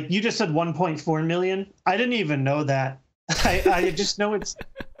 Like you just said 1.4 million. I didn't even know that. I just know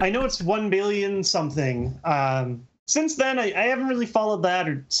I know it's 1 billion something. Since then, I haven't really followed that,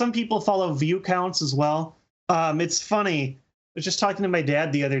 or some people follow view counts as well. It's funny. I was just talking to my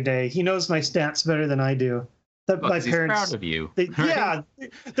dad the other day. He knows my stats better than I do. My parents, he's proud of you. Yeah,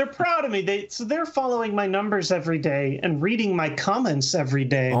 they're proud of me. They're following my numbers every day and reading my comments every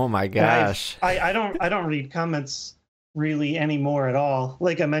day. Oh my gosh! I don't read comments really anymore at all.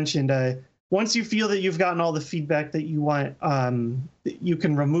 Like I mentioned, once you feel that you've gotten all the feedback that you want, you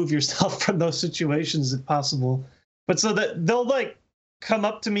can remove yourself from those situations if possible. But so that they'll like come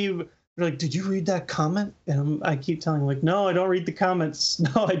up to me, they're like, "Did you read that comment?" And I keep telling them, like, "No, I don't read the comments.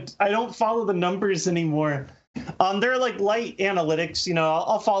 No, I don't follow the numbers anymore." They're like light analytics.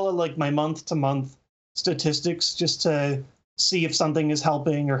 I'll follow like my month to month statistics just to see if something is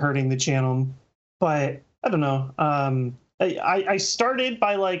helping or hurting the channel. But I don't know. I started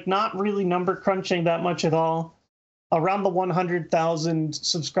by like not really number crunching that much at all. Around the 100,000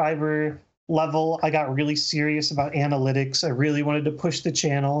 subscriber level, I got really serious about analytics. I really wanted to push the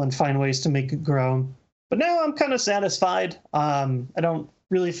channel and find ways to make it grow. But now I'm kind of satisfied. I don't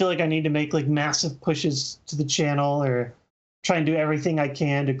really feel like I need to make like massive pushes to the channel or try and do everything I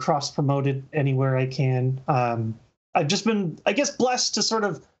can to cross promote it anywhere I can. I've just been, I guess, blessed to sort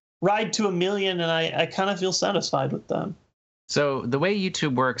of ride to 1 million, and I kind of feel satisfied with them. So the way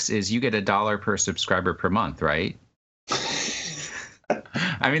YouTube works is you get $1 per subscriber per month, right?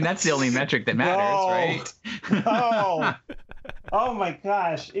 I mean, that's the only metric that matters, right? No. Oh my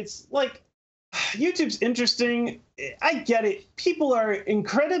gosh. It's like YouTube's interesting. I get it. People are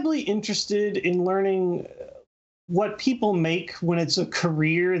incredibly interested in learning what people make when it's a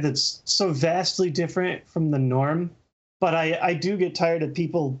career that's so vastly different from the norm. But I do get tired of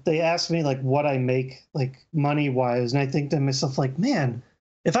people. They ask me like what I make, like money wise, and I think to myself like, man,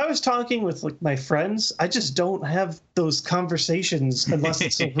 if I was talking with like my friends, I just don't have those conversations unless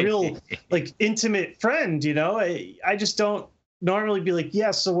it's a real like intimate friend, you know. I just don't normally be like, yeah.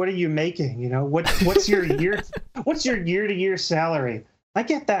 So what are you making? You know, what's your what's your year-to-year salary? I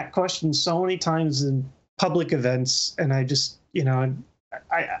get that question so many times in public events, and I just, you know,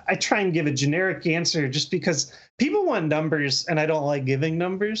 I try and give a generic answer just because people want numbers and I don't like giving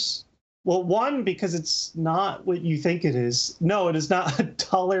numbers. Well, one, because it's not what you think it is. No, it is not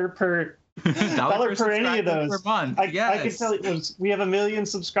 $1 per dollar per any of those. Per month. I Yes. can tell you, we have 1 million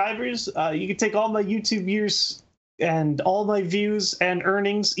subscribers. You can take all my YouTube years and all my views and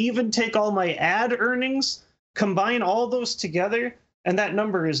earnings, even take all my ad earnings, combine all those together, and that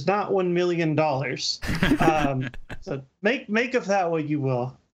number is not $1 million. So make of that what you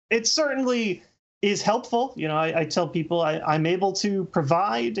will. It certainly is helpful. You know, I tell people I'm able to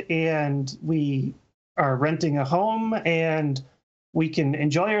provide, and we are renting a home, and we can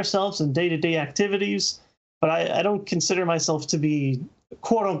enjoy ourselves in day-to-day activities. But I don't consider myself to be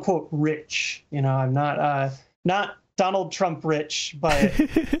quote unquote rich. You know, I'm not Donald Trump rich, but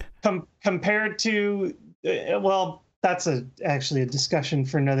compared to well. That's actually a discussion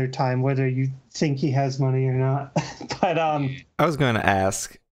for another time, whether you think he has money or not. But I was going to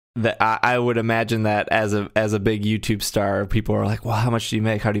ask that. I would imagine that as a big YouTube star, people are like, "Well, how much do you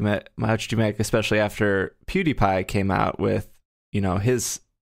make? How much do you make?" Especially after PewDiePie came out with, you know, his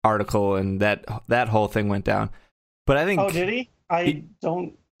article and that whole thing went down. But I think. Oh, did he? I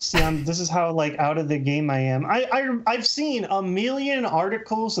don't see. This is how like out of the game I am. I've seen 1 million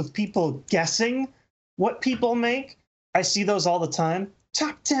articles of people guessing what people make. I see those all the time.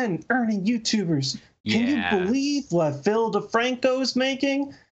 Top 10 earning YouTubers. Can you believe what Phil DeFranco's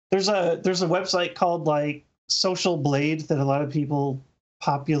making? There's a website called like Social Blade that a lot of people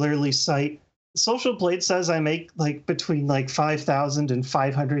popularly cite. Social Blade says I make like between like $5,000 and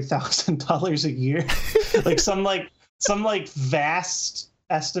 $500,000 a year. like some vast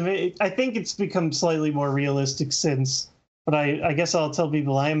estimate. I think it's become slightly more realistic since. But I guess I'll tell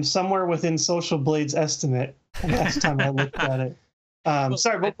people I am somewhere within Social Blade's estimate. Last time I looked at it.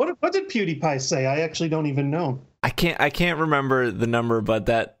 Sorry, but what did PewDiePie say? I actually don't even know. I can't remember the number, but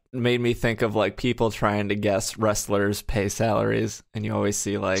that made me think of like people trying to guess wrestlers' pay salaries, and you always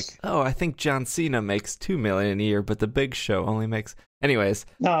see like, oh, I think John Cena makes $2 million a year, but the Big Show only makes. Anyways.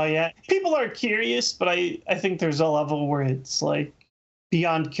 No, yeah, people are curious, but I think there's a level where it's like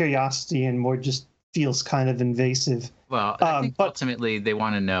beyond curiosity and more just feels kind of invasive. Well, I think ultimately they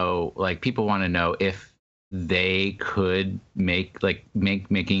want to know, like people want to know if they could make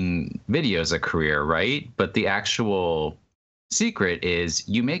making videos a career, right? But the actual secret is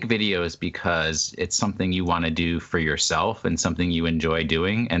you make videos because it's something you want to do for yourself and something you enjoy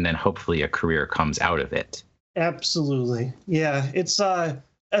doing, and then hopefully a career comes out of it. Absolutely. Yeah, it's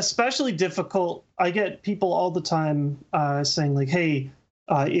especially difficult. I get people all the time saying like, hey,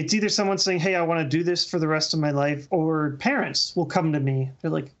 it's either someone saying, hey, I want to do this for the rest of my life, or parents will come to me. They're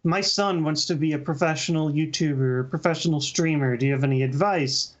like, my son wants to be a professional YouTuber, a professional streamer. Do you have any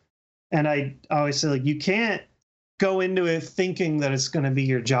advice? And I always say, like, you can't go into it thinking that it's going to be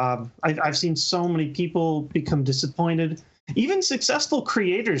your job. I've seen so many people become disappointed, even successful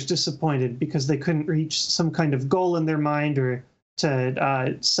creators disappointed because they couldn't reach some kind of goal in their mind or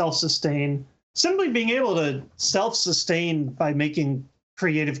to self-sustain. Simply being able to self-sustain by making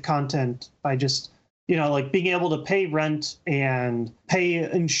creative content, by just, you know, like being able to pay rent and pay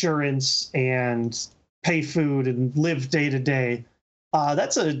insurance and pay food and live day to day.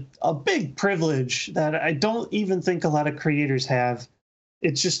 That's a big privilege that I don't even think a lot of creators have.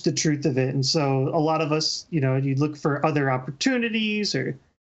 It's just the truth of it. And so a lot of us, you know, you look for other opportunities or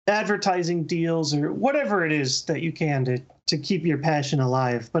advertising deals or whatever it is that you can to keep your passion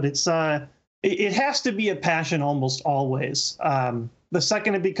alive. But it's it has to be a passion almost always. The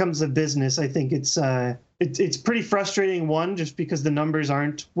second it becomes a business, I think it's pretty frustrating. One, just because the numbers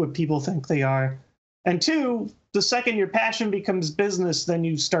aren't what people think they are, and two, the second your passion becomes business, then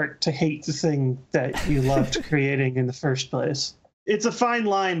you start to hate the thing that you loved creating in the first place. It's a fine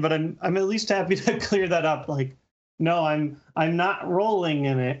line, but I'm at least happy to clear that up. Like, no, I'm not rolling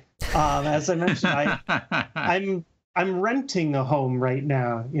in it. As I mentioned, I'm renting a home right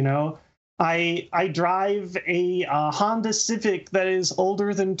now, you know. I drive a Honda Civic that is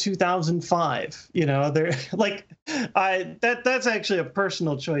older than 2005. You know, they're like, that's actually a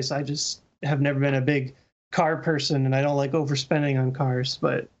personal choice. I just have never been a big car person, and I don't like overspending on cars.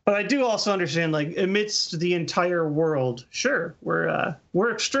 But I do also understand, like, amidst the entire world, sure,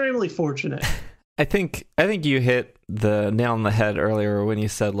 we're extremely fortunate. I think you hit the nail on the head earlier when you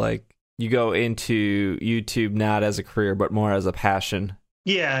said, like, you go into YouTube not as a career but more as a passion.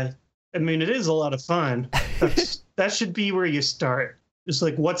 Yeah. I mean, it is a lot of fun. That should be where you start. It's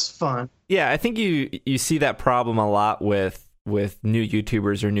like, what's fun? Yeah, I think you see that problem a lot with new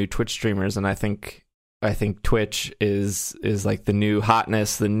YouTubers or new Twitch streamers, and I think Twitch is like the new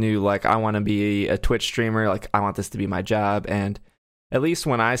hotness, the new, like, I want to be a Twitch streamer, like, I want this to be my job. And at least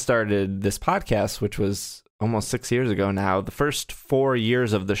when I started this podcast, which was almost 6 years ago now, the first 4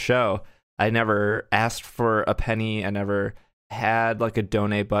 years of the show, I never asked for a penny. I never had like a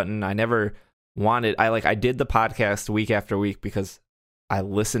donate button. I never wanted, I did the podcast week after week because I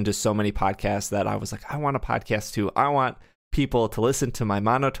listened to so many podcasts that I was like, I want a podcast too. I want people to listen to my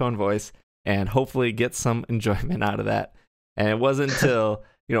monotone voice and hopefully get some enjoyment out of that. And it wasn't until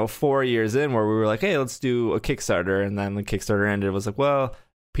 4 years in where we were like, hey, let's do a Kickstarter. And then the Kickstarter ended. It was like, well,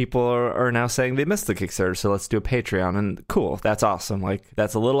 people are now saying they missed the Kickstarter, so let's do a Patreon. And cool, that's awesome. Like,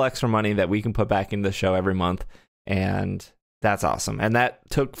 that's a little extra money that we can put back into the show every month. And that's awesome. And that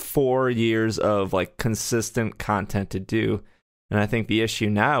took 4 years of like consistent content to do. And I think the issue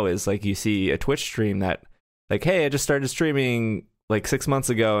now is, like, you see a Twitch stream that, like, hey, I just started streaming like 6 months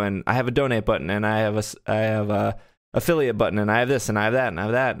ago and I have a donate button and I have a affiliate button and I have this and I have that and I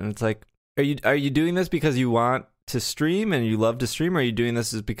have that. And it's like, are you doing this because you want to stream and you love to stream, or are you doing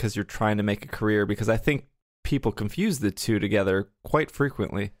this is because you're trying to make a career? Because I think people confuse the two together quite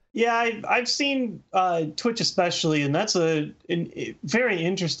frequently. Yeah, I've seen Twitch especially, and that's a very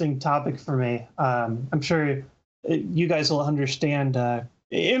interesting topic for me. I'm sure you guys will understand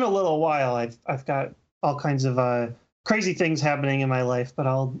in a little while. I've got all kinds of crazy things happening in my life, but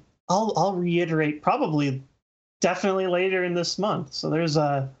I'll reiterate probably definitely later in this month. So there's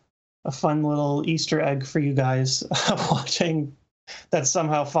a fun little Easter egg for you guys watching that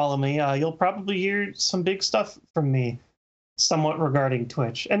somehow follow me. You'll probably hear some big stuff from me somewhat regarding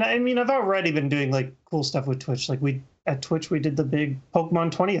Twitch. And I mean, I've already been doing like cool stuff with Twitch. Like at Twitch, we did the big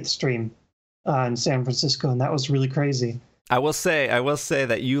Pokemon 20th stream in San Francisco, and that was really crazy. I will say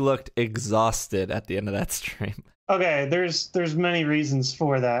that you looked exhausted at the end of that stream. Okay, there's many reasons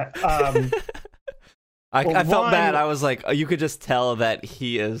for that. I felt bad. I was like, you could just tell that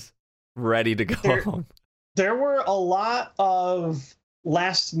he is ready to go home. There were a lot of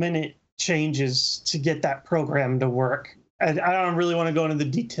last minute changes to get that program to work. I don't really want to go into the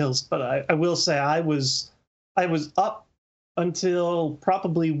details, but I will say I was up until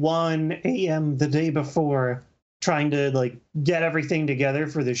probably 1 a.m. the day before trying to like get everything together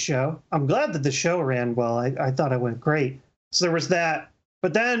for the show. I'm glad that the show ran well. I thought it went great. So there was that.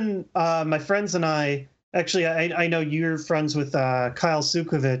 But then my friends and I know you're friends with Kyle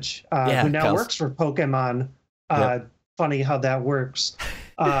Sukovich, who now works for Pokemon. Yep. Funny how that works.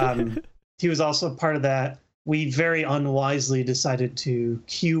 He was also part of that. We very unwisely decided to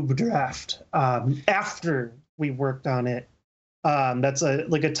cube draft after we worked on it. That's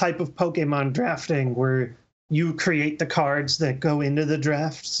a type of Pokemon drafting where you create the cards that go into the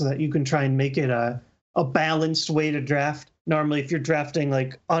draft so that you can try and make it a balanced way to draft. Normally, if you're drafting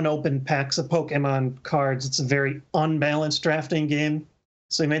like unopened packs of Pokemon cards, it's a very unbalanced drafting game.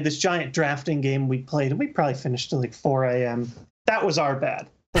 So we made this giant drafting game we played, and we probably finished at like 4 a.m. That was our bad.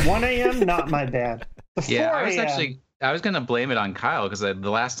 The 1 a.m., not my bad. The 4 a.m. I was going to blame it on Kyle because the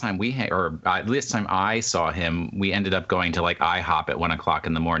last time this time I saw him, we ended up going to like IHOP at 1 o'clock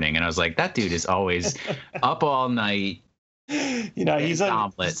in the morning. And I was like, that dude is always up all night. You know, he's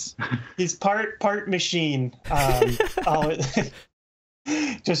omelets. He's part machine.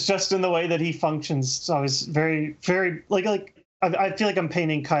 Just in the way that he functions. It's always very, very like I feel like I'm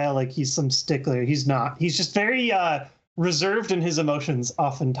painting Kyle like he's some stickler. He's not. He's just very reserved in his emotions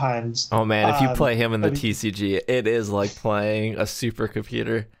oftentimes. Oh man, if you play him in the TCG, it is like playing a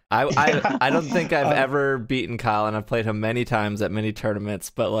supercomputer. I don't think I've ever beaten Kyle, and I've played him many times at many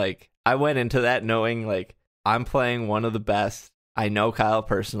tournaments, but like I went into that knowing like I'm playing one of the best. I know Kyle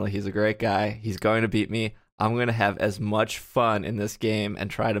personally. He's a great guy. He's going to beat me. I'm going to have as much fun in this game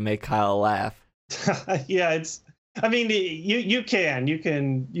and try to make Kyle laugh. Yeah, I mean, you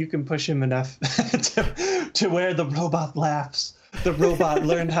can push him enough to where the robot laughs. The robot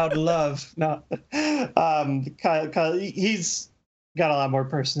learned how to love. No, Kyle, he's got a lot more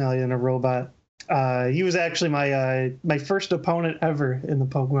personality than a robot. He was actually my first opponent ever in the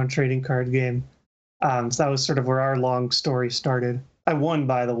Pokemon trading card game. So that was sort of where our long story started. I won,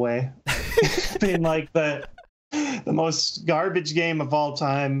 by the way, being like the most garbage game of all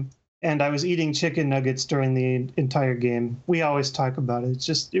time, and I was eating chicken nuggets during the entire game. We always talk about it.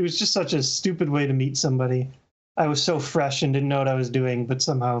 It was just such a stupid way to meet somebody. I was so fresh and didn't know what I was doing, but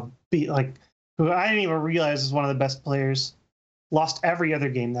somehow beat like who I didn't even realize was one of the best players. Lost every other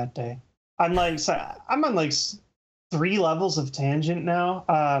game that day. I'm on like 3 levels of tangent now.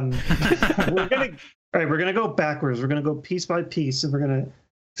 We're gonna go backwards. We're gonna go piece by piece, and we're gonna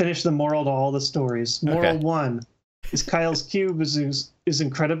finish the moral to all the stories. Moral 1 is Kyle's Cube is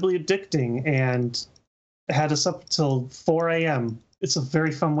incredibly addicting and had us up till 4 a.m. It's a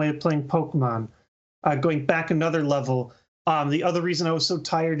very fun way of playing Pokemon. Going back another level, the other reason I was so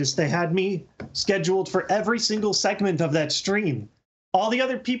tired is they had me scheduled for every single segment of that stream. All the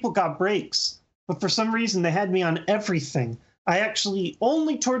other people got breaks, but for some reason they had me on everything. I actually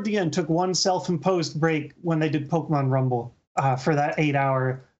only toward the end took one self-imposed break when they did Pokemon Rumble for that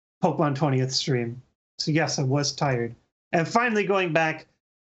 8-hour Pokemon 20th stream. So yes, I was tired. And finally going back,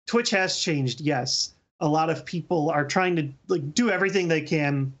 Twitch has changed, yes. A lot of people are trying to like do everything they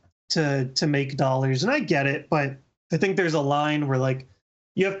can to make dollars, and I get it, but I think there's a line where like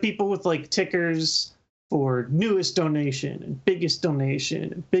you have people with like tickers for newest donation and biggest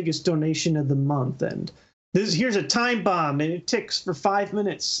donation of the month, and here's a time bomb and it ticks for 5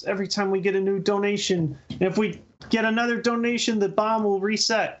 minutes every time we get a new donation, and if we get another donation the bomb will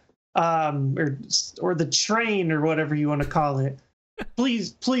reset, or the train or whatever you want to call it.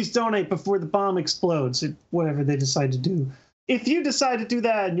 Please donate before the bomb explodes, or whatever they decide to do. If you decide to do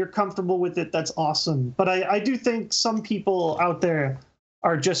that and you're comfortable with it, that's awesome. But I do think some people out there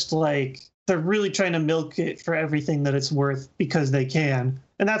are just like, they're really trying to milk it for everything that it's worth because they can.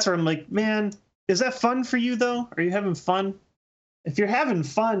 And that's where I'm like, man, is that fun for you though? Are you having fun? If you're having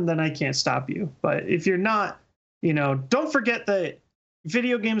fun, then I can't stop you. But if you're not, don't forget that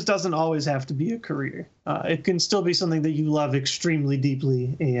video games doesn't always have to be a career. It can still be something that you love extremely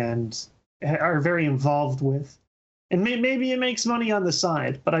deeply and are very involved with. And maybe it makes money on the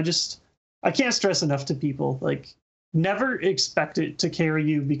side, but I can't stress enough to people, like, never expect it to carry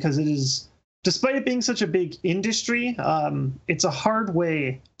you, because it is, despite it being such a big industry, it's a hard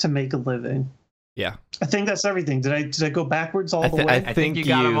way to make a living. Yeah. I think that's everything. Did I go backwards all the way? I think you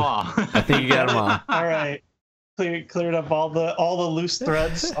got them all. I think you got them all. All right. Cleared up all the loose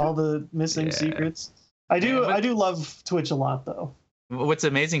threads, all the missing secrets. I do love Twitch a lot, though. What's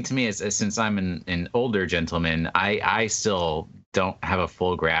amazing to me is since I'm an older gentleman, I still don't have a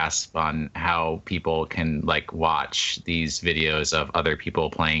full grasp on how people can like watch these videos of other people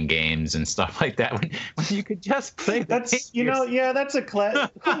playing games and stuff like that when you could just play. That's that's a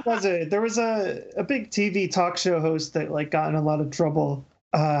who was it? There was a big TV talk show host that like got in a lot of trouble.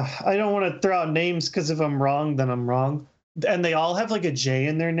 I don't want to throw out names because if I'm wrong, then I'm wrong. And they all have like a J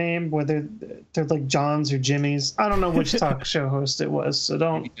in their name, whether they're like John's or Jimmy's. I don't know which talk show host it was, so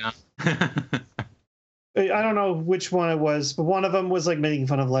don't. I don't know which one it was, but one of them was like making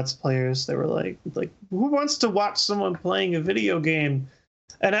fun of Let's Players. They were like, who wants to watch someone playing a video game?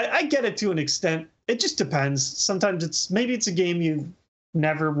 And I get it to an extent. It just depends. Sometimes maybe it's a game you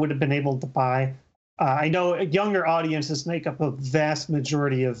never would have been able to buy. I know younger audiences make up a vast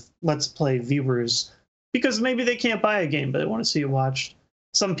majority of Let's Play viewers, because maybe they can't buy a game, but they want to see it watched.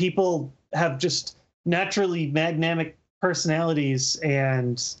 Some people have just naturally magnanimous personalities,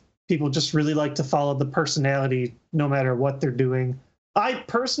 and people just really like to follow the personality no matter what they're doing. I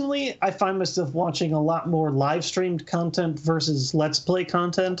find myself watching a lot more live streamed content versus Let's Play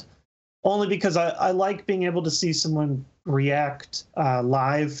content, only because I like being able to see someone react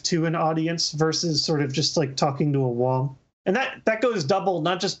live to an audience versus sort of just like talking to a wall. And that goes double,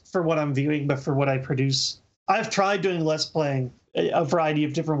 not just for what I'm viewing, but for what I produce. I've tried doing Let's Playing a variety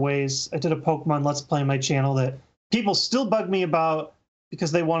of different ways. I did a Pokemon Let's Play on my channel that people still bug me about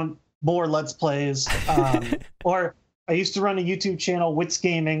because they want more Let's Plays. Or I used to run a YouTube channel, Wits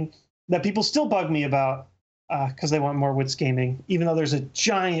Gaming, that people still bug me about because they want more Wits Gaming, even though there's a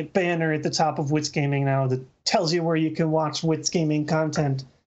giant banner at the top of Wits Gaming now that tells you where you can watch Wits Gaming content.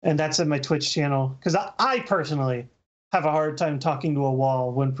 And that's at my Twitch channel, because I personally have a hard time talking to a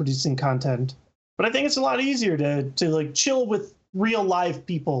wall when producing content. But I think it's a lot easier to like chill with real live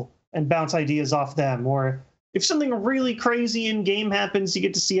people and bounce ideas off them. Or if something really crazy in game happens, you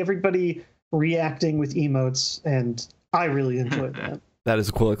get to see everybody reacting with emotes, and I really enjoyed that. That is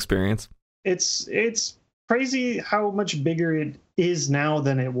a cool experience. It's crazy how much bigger it is now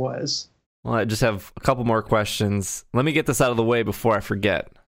than it was. Well, I just have a couple more questions. Let me get this out of the way before I forget.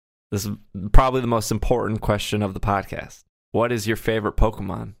 This is probably the most important question of the podcast. What is your favorite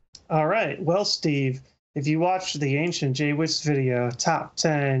Pokemon? All right. Well, Steve, if you watched the ancient J-Wiz video, top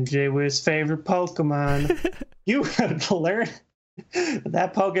 10 J-Wiz favorite Pokemon, you would learn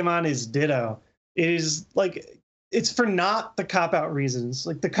that Pokemon is Ditto. It is like, it's for not the cop-out reasons.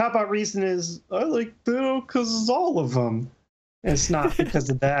 Like, the cop-out reason is, I like Ditto because all of them. And it's not because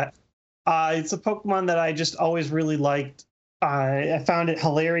of that. It's a Pokemon that I just always really liked. I found it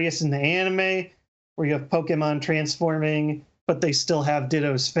hilarious in the anime, where you have Pokemon transforming, but they still have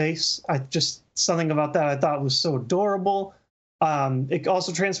Ditto's face. Something about that I thought was so adorable. It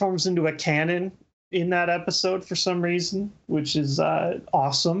also transforms into a cannon in that episode for some reason, which is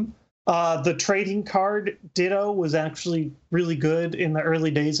awesome. The trading card Ditto was actually really good in the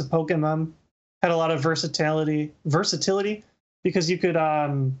early days of Pokemon. Had a lot of versatility because you could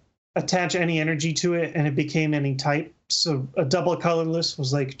attach any energy to it and it became any type. So a double colorless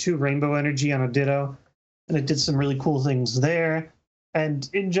was like 2 rainbow energy on a Ditto, and it did some really cool things there. And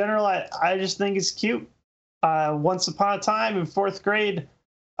in general, I just think it's cute. Once upon a time in 4th grade,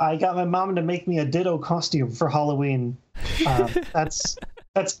 I got my mom to make me a Ditto costume for Halloween. That's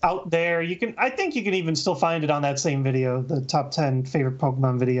out there. I think you can even still find it on that same video, the top 10 favorite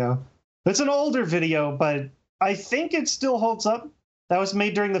Pokemon video. It's an older video, but I think it still holds up. That was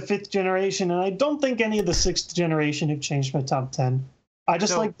made during the 5th generation, and I don't think any of the 6th generation have changed my top 10. I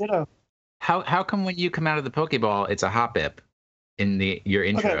just like Ditto. How come when you come out of the Pokeball, it's a Hoppip in your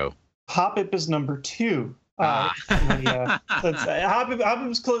intro? Okay. Hoppip is number 2. Hoppip's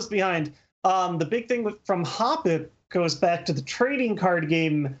close behind. The big thing from Hoppip goes back to the trading card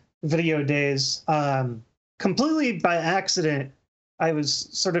game video days. Completely by accident, I was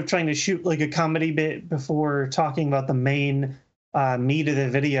sort of trying to shoot like a comedy bit before talking about the main meat of the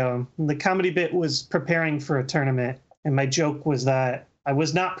video. The comedy bit was preparing for a tournament, and my joke was that I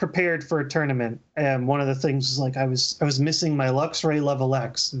was not prepared for a tournament. And one of the things was like I was missing my Luxray Level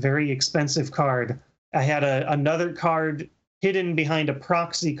X, very expensive card. I had another card hidden behind a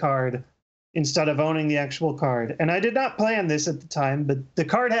proxy card instead of owning the actual card. And I did not plan this at the time, but the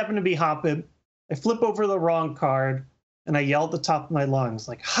card happened to be Hoppip. I flip over the wrong card, and I yell at the top of my lungs,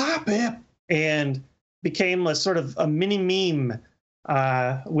 like, Hoppip! And became a sort of a mini meme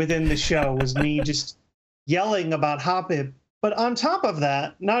within the show, was me just yelling about Hoppip. But on top of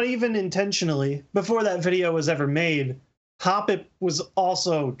that, not even intentionally, before that video was ever made, Hoppip was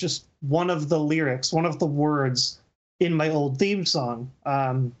also just one of the lyrics, one of the words in my old theme song.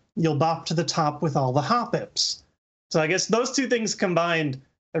 You'll bop to the top with all the Hoppips. So I guess those two things combined,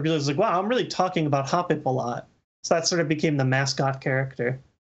 I realized, like, wow, I'm really talking about Hoppip a lot. So that sort of became the mascot character.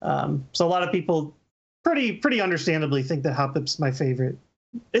 So a lot of people pretty understandably think that Hoppip's my favorite.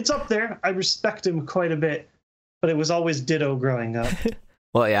 It's up there. I respect him quite a bit, but it was always Ditto growing up.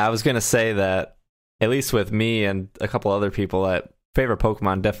 Well, yeah, I was going to say that, at least with me and a couple other people, that favorite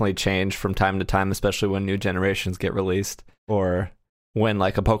Pokemon definitely change from time to time, especially when new generations get released, or when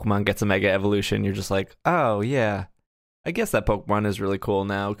like a Pokemon gets a Mega Evolution, you're just like, oh yeah, I guess that Pokemon is really cool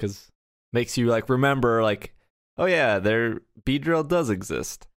now, because makes you like remember like, oh yeah, their Beedrill does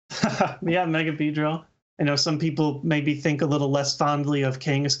exist. Yeah, Mega Beedrill. I know some people maybe think a little less fondly of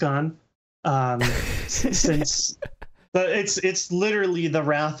Kangaskhan, since it's literally the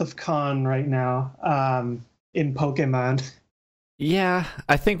Wrath of Khan right now in Pokemon. Yeah,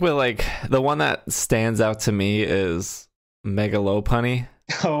 I think with like the one that stands out to me is Mega Lopunny.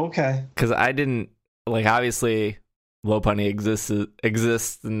 Oh, okay. Because I didn't like, obviously Lopunny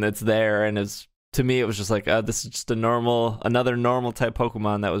exists and it's there, and it's, to me it was just like, this is just another normal type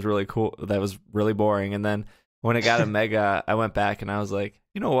Pokemon that was really cool, that was really boring. And then when it got a Mega, I went back and I was like,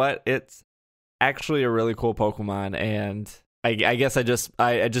 you know what, it's actually a really cool Pokemon. And I guess I just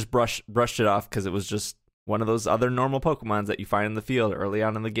brushed it off because it was just one of those other normal Pokemons that you find in the field early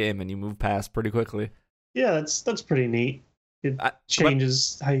on in the game and you move past pretty quickly. Yeah, that's pretty neat. It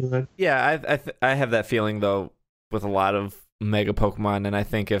changes how you look. Yeah, I have that feeling though with a lot of Mega Pokemon, and I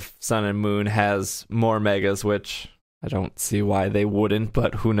think if Sun and Moon has more Megas, which I don't see why they wouldn't,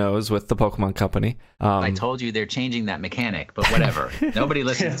 but who knows with the Pokemon Company. I told you they're changing that mechanic, but whatever. Nobody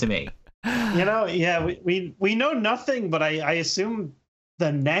listens to me. You know, yeah, we know nothing, but I assume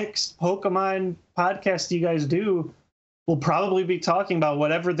the next Pokemon podcast you guys do will probably be talking about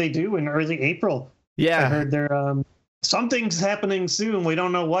whatever they do in early April. Yeah. I heard there something's happening soon. We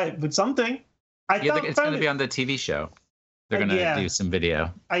don't know what, but something. It's going to be on the TV show. They're going to do some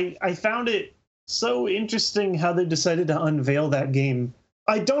video. I found it so interesting how they decided to unveil that game.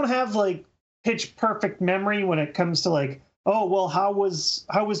 I don't have like pitch perfect memory when it comes to like, oh well, how was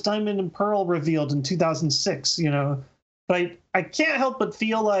Diamond and Pearl revealed in 2006? You know, but I can't help but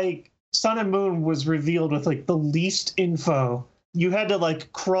feel like Sun and Moon was revealed with like the least info. You had to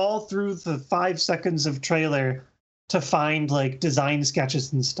like crawl through the 5 seconds of trailer to find like design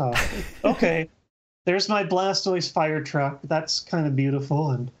sketches and stuff. Okay, there's my Blastoise fire truck. That's kind of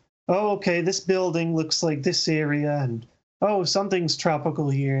beautiful. And oh, okay, this building looks like this area. And oh, something's tropical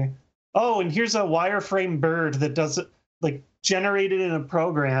here. Oh, and here's a wireframe bird that doesn't like generated in a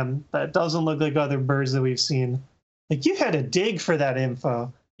program that doesn't look like other birds that we've seen. Like you had to dig for that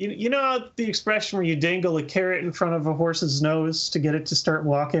info. You know the expression where you dangle a carrot in front of a horse's nose to get it to start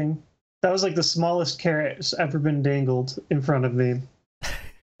walking? That was like the smallest carrot that's ever been dangled in front of me.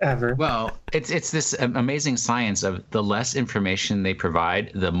 Ever. Well, it's this amazing science of the less information they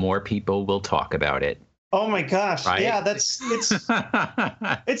provide, the more people will talk about it. Oh my gosh. Right? Yeah,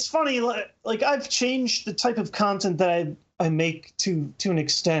 it's funny. Like I've changed the type of content that I make to an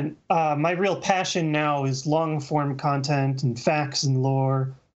extent. My real passion now is long form content and facts and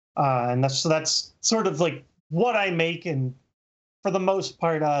lore. And that's sort of like what I make, and for the most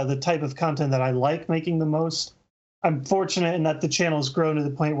part, the type of content that I like making the most. I'm fortunate in that the channel's grown to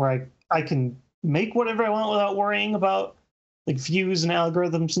the point where I can make whatever I want without worrying about like views and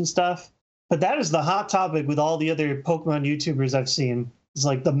algorithms and stuff. But that is the hot topic with all the other Pokemon YouTubers I've seen. It's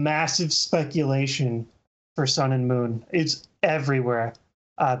like the massive speculation for Sun and Moon. It's everywhere.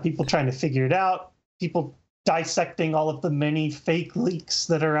 People trying to figure it out. People dissecting all of the many fake leaks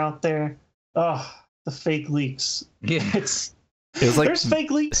that are out there. Oh, the fake leaks. Yeah. It was like There's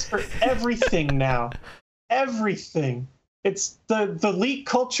fake leaks for everything now. Everything. It's the leak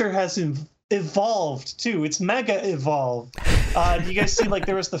culture has evolved too. It's mega evolved. Do you guys see like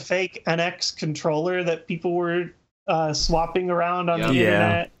there was the fake NX controller that people were swapping around on the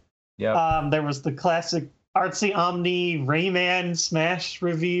internet? Yeah. There was the classic Artsy Omni Rayman Smash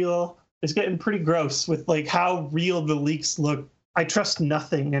reveal. It's getting pretty gross with like how real the leaks look. I trust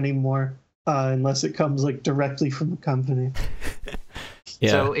nothing anymore unless it comes like directly from the company.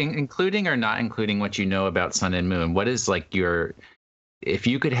 Yeah. So including or not including what you know about Sun and Moon, what is like if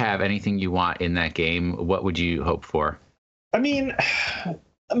you could have anything you want in that game, what would you hope for? I mean,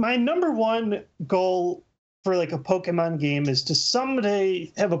 my number one goal for like a Pokemon game is to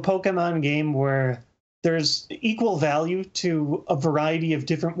someday have a Pokemon game where there's equal value to a variety of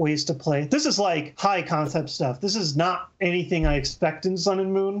different ways to play. This is like high concept stuff. This is not anything I expect in Sun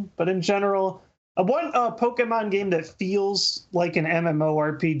and Moon, but in general, I want a Pokemon game that feels like an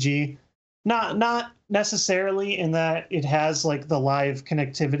MMORPG. Not necessarily in that it has like the live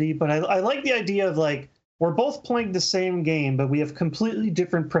connectivity, but I like the idea of like we're both playing the same game, but we have completely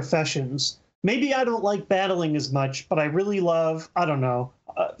different professions. Maybe I don't like battling as much, but I really love, I don't know,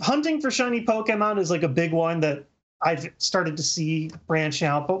 hunting for shiny Pokemon is like a big one that I've started to see branch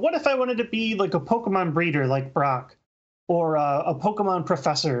out. But what if I wanted to be like a Pokemon breeder like Brock, or a Pokemon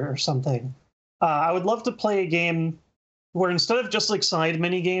professor or something? I would love to play a game where instead of just like side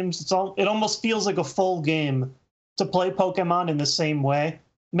mini games, it almost feels like a full game to play Pokemon in the same way.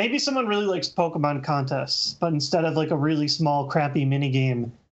 Maybe someone really likes Pokemon contests, but instead of like a really small, crappy mini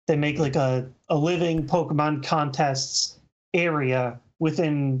game, they make like a living Pokemon contests area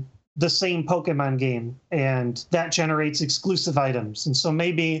within the same Pokemon game, and that generates exclusive items. And so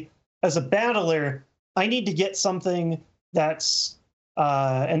maybe as a battler, I need to get something that's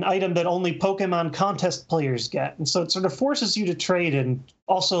an item that only Pokemon contest players get. And so it sort of forces you to trade and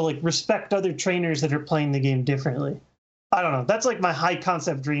also like respect other trainers that are playing the game differently. I don't know. That's like my high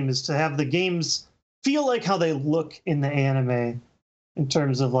concept dream, is to have the games feel like how they look in the anime, in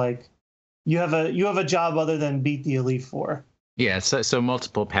terms of like you have a job other than beat the Elite Four. Yeah, so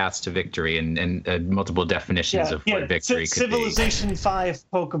multiple paths to victory and multiple definitions of what victory could Civilization 5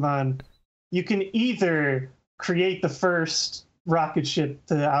 Pokemon, you can either create the first rocket ship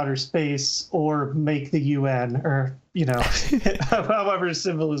to outer space or make the UN, or however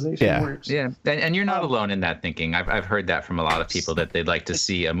civilization works. Yeah, and you're not alone in that thinking. I've heard that from a lot of people, that they'd like to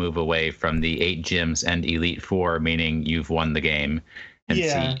see a move away from the 8 gyms and Elite Four, meaning you've won the game, and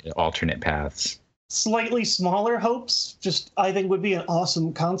see alternate paths. Slightly smaller hopes, just I think would be an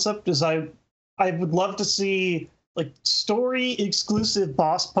awesome concept, is I would love to see like story exclusive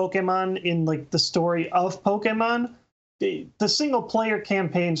boss Pokemon in like the story of Pokemon. The single player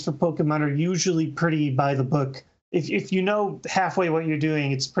campaigns for Pokemon are usually pretty by the book. If you know halfway what you're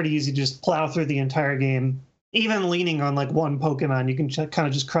doing, it's pretty easy to just plow through the entire game. Even leaning on like one Pokemon, you can kind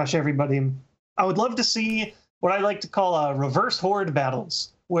of just crush everybody. I would love to see what I like to call reverse horde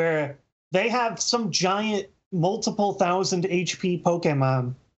battles, where they have some giant multiple thousand HP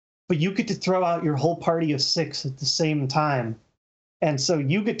Pokemon, but you get to throw out your whole party of 6 at the same time. And so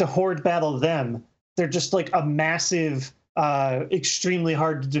you get to horde battle them. They're just like a massive extremely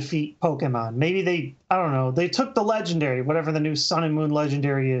hard to defeat Pokemon. Maybe I don't know, they took the legendary, whatever the new Sun and Moon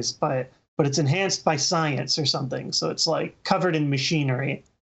legendary is, but it's enhanced by science or something. So it's like covered in machinery.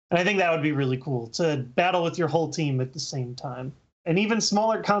 And I think that would be really cool to battle with your whole team at the same time. An even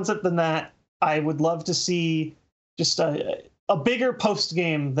smaller concept than that, I would love to see just a bigger post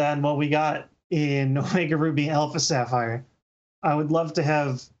game than what we got in Omega Ruby Alpha Sapphire. I would love to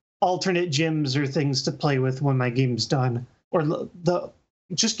have alternate gyms or things to play with when my game's done. Or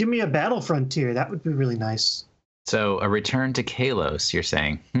just give me a battle frontier. That would be really nice. So a return to Kalos, you're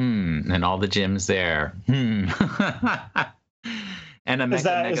saying? And all the gyms there. And a is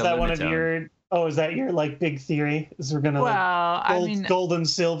that one of your? Oh, is that your like big theory? Is we're gonna gold and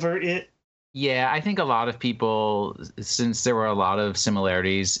silver it? Yeah, I think a lot of people, since there were a lot of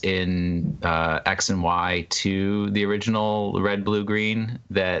similarities in X and Y to the original Red, Blue, Green,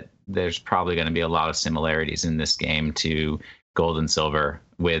 that there's probably going to be a lot of similarities in this game to Gold and Silver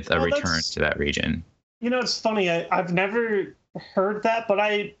with a return to that region. You know, it's funny. I've never heard that, but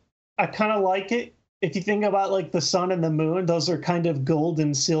I kind of like it. If you think about like the sun and the moon, those are kind of gold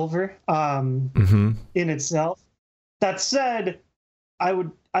and silver in itself. That said, I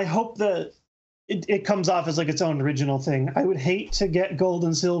hope that it comes off as like its own original thing. I would hate to get gold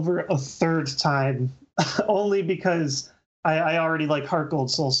and silver a third time, only because I already like Heart Gold,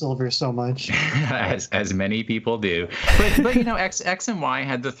 Soul Silver so much. as many people do. But you know, X and Y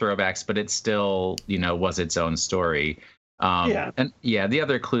had the throwbacks, but it still, you know, was its own story. And the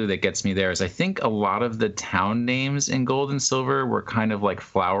other clue that gets me there is I think a lot of the town names in Gold and Silver were kind of like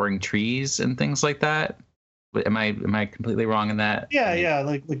flowering trees and things like that. Am I completely wrong in that? Yeah,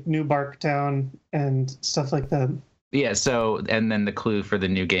 like New Bark Town and stuff like that. Yeah, so and then the clue for the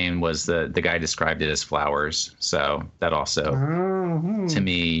new game was the guy described it as flowers. So that also to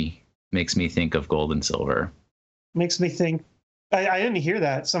me makes me think of Gold and Silver. Makes me think I didn't hear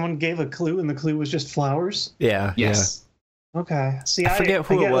that. Someone gave a clue and the clue was just flowers. Yeah. Yes. Yeah. Okay. See, I forget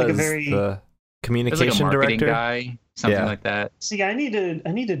who it was. Like the communication like a marketing director guy, something like that. See, I need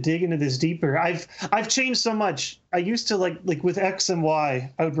to dig into this deeper. I've changed so much. I used to like with X and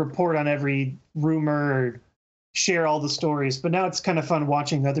Y, I would report on every rumor or share all the stories, but now it's kind of fun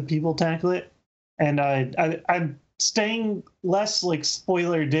watching other people tackle it. And I'm staying less like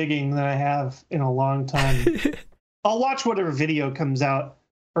spoiler digging than I have in a long time. I'll watch whatever video comes out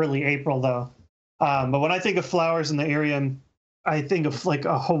early April though. But when I think of flowers in the area, I think of like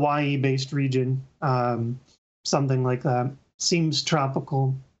a Hawaii-based region, something like that. Seems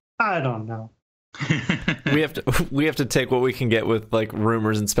tropical. I don't know. we have to take what we can get with like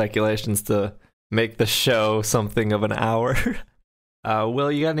rumors and speculations to make the show something of an hour.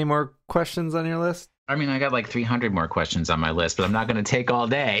 Will, you got any more questions on your list? I mean, I got like 300 more questions on my list, but I'm not going to take all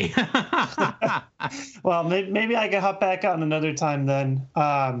day. Well, maybe I can hop back on another time then.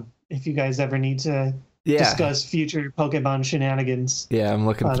 If you guys ever need to discuss future Pokemon shenanigans. Yeah, I'm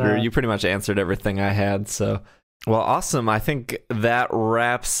looking through. You pretty much answered everything I had. So, well, awesome. I think that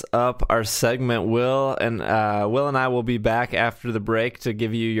wraps up our segment, Will. And Will and I will be back after the break to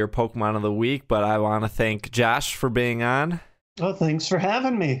give you your Pokemon of the week. But I want to thank Josh for being on. Oh, thanks for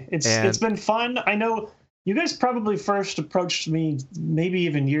having me. It's been fun. I know you guys probably first approached me maybe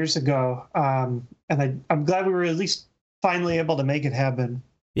even years ago. And I'm glad we were at least finally able to make it happen.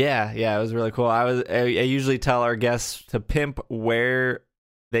 Yeah, it was really cool. I usually tell our guests to pimp where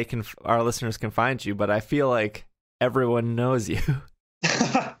our listeners can find you, but I feel like everyone knows you.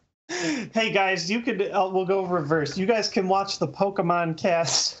 Hey guys, we'll go reverse. You guys can watch the Pokemon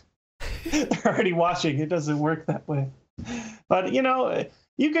cast. They're already watching. It doesn't work that way. But you know,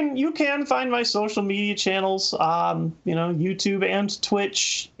 you can find my social media channels, YouTube and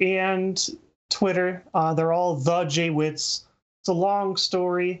Twitch and Twitter. They're all the J-Wits. It's a long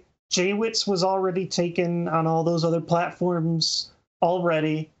story. J-Wits was already taken on all those other platforms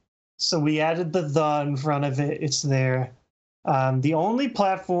already, so we added the in front of it. It's there. The only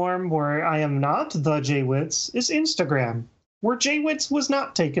platform where I am not the J-Wits is Instagram, where J-Wits was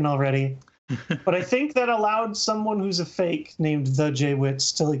not taken already. But I think that allowed someone who's a fake named the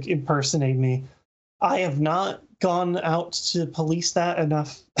J-Wits to like impersonate me. I have not gone out to police that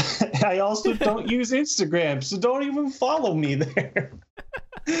enough. I also don't use Instagram, so don't even follow me there.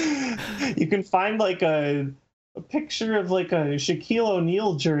 You can find like a picture of like a Shaquille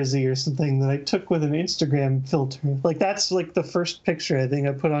O'Neal jersey or something that I took with an Instagram filter. Like that's like the first picture I think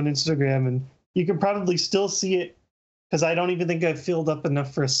I put on Instagram, and you can probably still see it because I don't even think I've filled up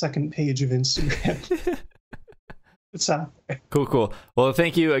enough for a second page of Instagram. It's out there. Cool. Well,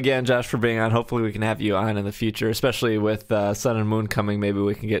 thank you again, Josh, for being on. Hopefully we can have you on in the future, especially with Sun and Moon coming. Maybe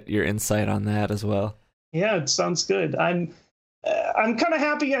we can get your insight on that as well. Yeah, it sounds good. I'm kind of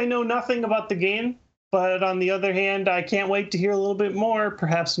happy I know nothing about the game, but on the other hand, I can't wait to hear a little bit more,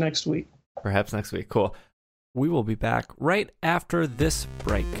 perhaps next week. Perhaps next week. Cool. We will be back right after this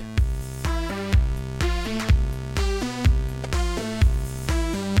break.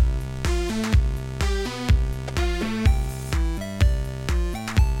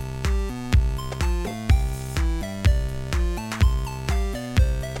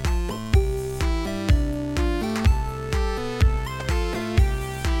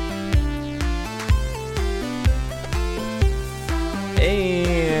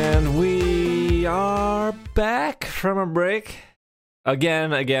 And we are back from a break.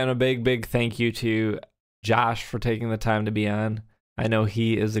 Again, a big thank you to Josh for taking the time to be on. I know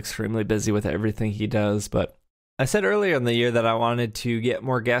he is extremely busy with everything he does, but I said earlier in the year that I wanted to get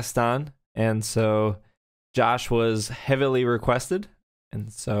more guests on, and so Josh was heavily requested,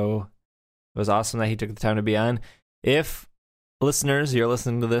 and so it was awesome that he took the time to be on. If listeners, you're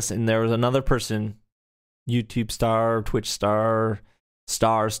listening to this and there was another person, YouTube star, Twitch star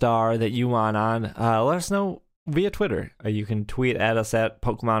that you want on, let us know via Twitter. You can tweet at us at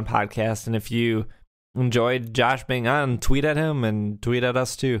Pokemon Podcast, and if you enjoyed Josh being on, tweet at him and tweet at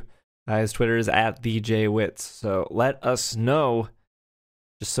us too. His Twitter is at TheJWits. So let us know,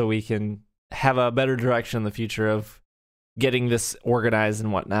 just so we can have a better direction in the future of getting this organized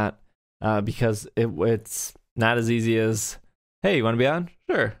and whatnot, because it's not as easy as, hey, you want to be on?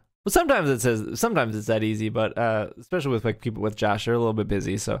 Sure. Well, sometimes it's that easy, but especially with like people with Josh, they're a little bit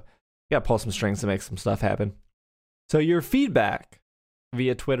busy, so you gotta pull some strings to make some stuff happen. So your feedback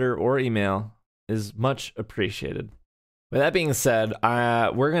via Twitter or email is much appreciated. With that being said,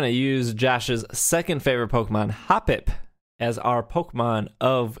 we're gonna use Josh's second favorite Pokemon, Hoppip, as our Pokemon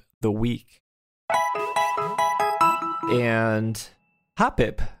of the week. And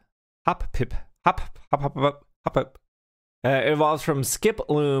Hoppip. It evolves from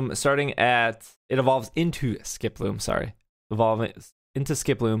Skiploom, it evolves into Skiploom,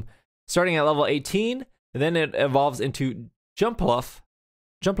 starting at level 18, and then it evolves into Jumpluff,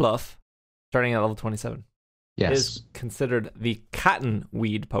 starting at level 27. Yes. It is considered the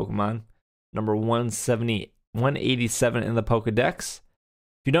Cottonweed Pokemon, number 187 in the Pokedex. If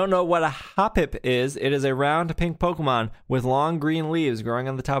you don't know what a Hoppip is, it is a round pink Pokemon with long green leaves growing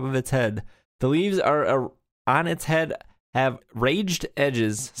on the top of its head. The leaves are on its head have raged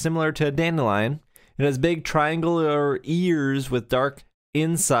edges similar to a dandelion. It has big triangular ears with dark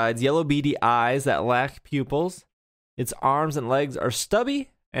insides, yellow beady eyes that lack pupils. Its arms and legs are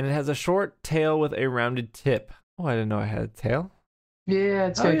stubby, and it has a short tail with a rounded tip. Oh, I didn't know it had a tail. Yeah,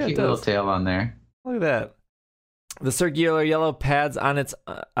 it's got a cute little tail on there. Look at that. The circular yellow pads on its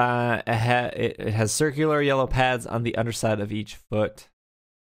it has circular yellow pads on the underside of each foot.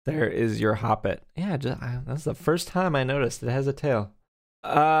 There is your Hoppip. Yeah, that's the first time I noticed it has a tail.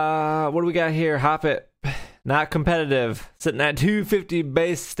 What do we got here? Hoppip, not competitive, sitting at 250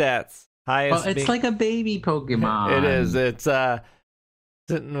 base stats. Highest. Well, it's like a baby Pokemon. It is. It's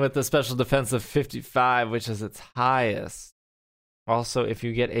sitting with a special defense of 55, which is its highest. Also, if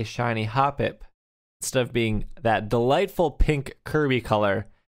you get a shiny Hoppip, instead of being that delightful pink Kirby color,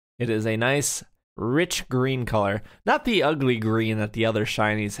 it is a nice rich green color. Not the ugly green that the other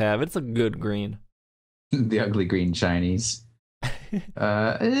shinies have. It's a good green. The ugly green shinies.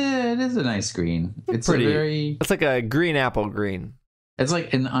 It is a nice green. It's pretty. It's like a green apple green. It's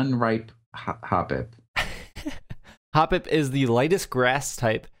like an unripe Hoppip. Hoppip is the lightest grass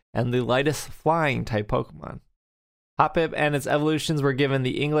type and the lightest flying type Pokemon. Hoppip and its evolutions were given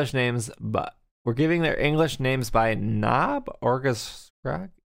the English names, but we're giving their English names by Knob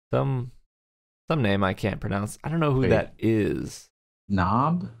Orgascrag, some name I can't pronounce. I don't know who that is.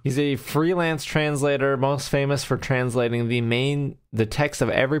 Knob? He's a freelance translator, most famous for translating the text of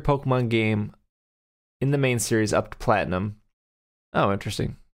every Pokemon game in the main series up to Platinum. Oh,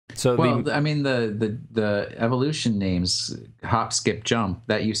 interesting. So the evolution names, Hop, Skip, Jump,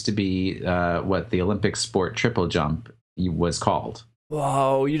 that used to be what the Olympic sport triple jump was called.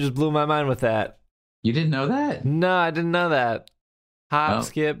 Whoa, you just blew my mind with that. You didn't know that? No, I didn't know that. Hop,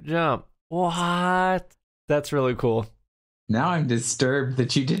 skip, jump. What? That's really cool. Now I'm disturbed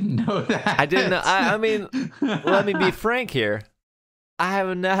that you didn't know that. I didn't know. I mean, let me be frank here. I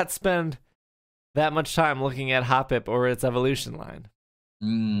have not spent that much time looking at Hoppip or its evolution line.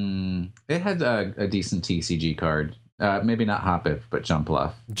 It had a decent TCG card. Maybe not Hoppip, but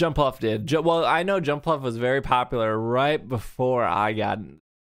Jumpluff. Jumpluff did. Well, I know Jumpluff was very popular right before I got, and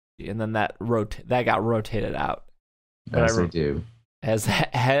then that got rotated out. As they do. As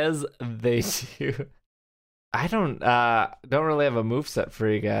they do. I don't really have a moveset for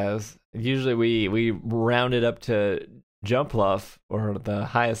you guys. Usually we round it up to Jump Luff or the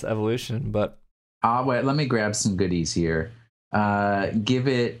highest evolution, but wait, let me grab some goodies here. Give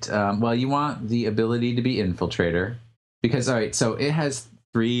it well, you want the ability to be Infiltrator, because all right, so it has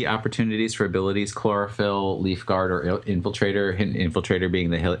 3 opportunities for abilities: Chlorophyll, Leaf Guard, or Infiltrator. Infiltrator being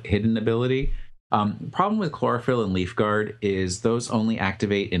the hidden ability. Problem with Chlorophyll and Leaf Guard is those only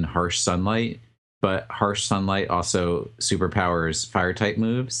activate in harsh sunlight, but harsh sunlight also superpowers fire type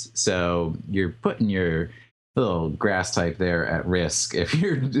moves, so you're putting your little grass type there at risk if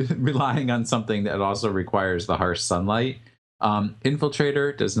you're relying on something that also requires the harsh sunlight.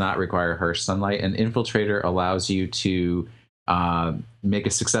 Infiltrator does not require harsh sunlight, and Infiltrator allows you to make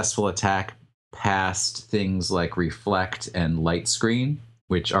a successful attack past things like Reflect and Light Screen,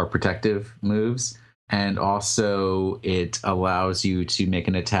 which are protective moves. And also it allows you to make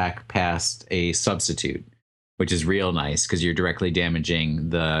an attack past a Substitute, which is real nice because you're directly damaging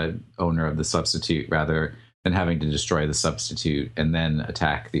the owner of the Substitute rather than having to destroy the Substitute and then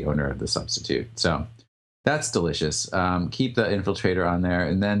attack the owner of the Substitute. So that's delicious. Keep the Infiltrator on there.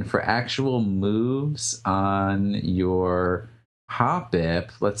 And then for actual moves on your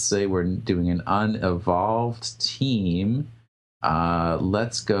Hoppip, let's say we're doing an unevolved team.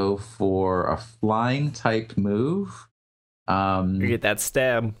 Let's go for a flying type move. You get that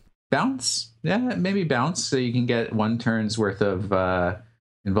stab. Bounce. Yeah, maybe bounce so you can get 1 turn's worth of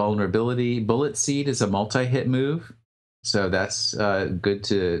invulnerability. Bullet Seed is a multi-hit move, so that's good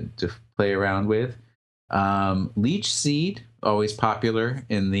to play around with. Leech Seed, always popular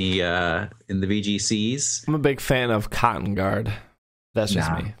in the VGCs. I'm a big fan of Cotton Guard. That's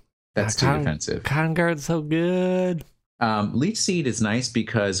just me. That's too defensive. Cotton Guard's so good. Leech Seed is nice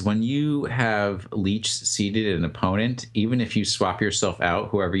because when you have Leech seeded an opponent, even if you swap yourself out,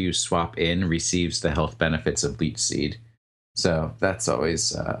 whoever you swap in receives the health benefits of Leech Seed. So that's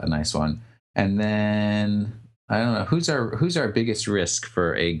always a nice one. And then I don't know who's our biggest risk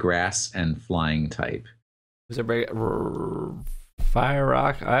for a grass and flying type. Who's our big fire,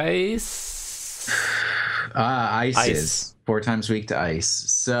 rock, ice? Ice is 4 times weak to ice.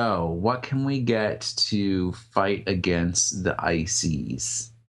 So what can we get to fight against the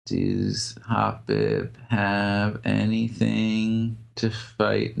ices? Does Hoppip have anything to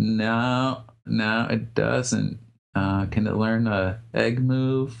fight? No, it doesn't. Can it learn a egg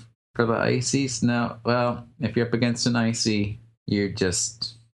move for the ices? No. Well, if you're up against an icy,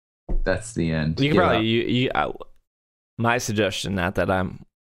 that's the end. You can probably my suggestion, not that I'm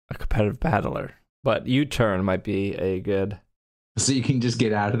a competitive battler, but U-turn might be a good. So you can just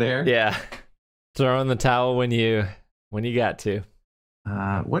get out of there? Yeah. Throw in the towel when you got to.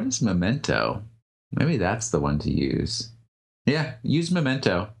 What is Memento? Maybe that's the one to use. Yeah, use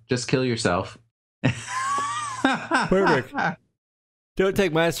Memento. Just kill yourself. Perfect. Don't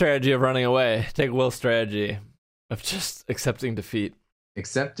take my strategy of running away. Take Will's strategy of just accepting defeat.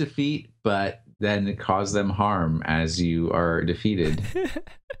 Accept defeat, but then cause them harm as you are defeated.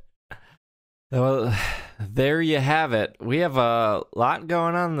 Well, there you have it. We have a lot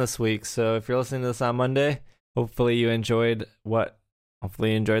going on this week, so if you're listening to this on Monday, hopefully you enjoyed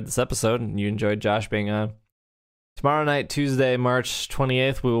this episode and you enjoyed Josh being on. Tomorrow night, Tuesday, March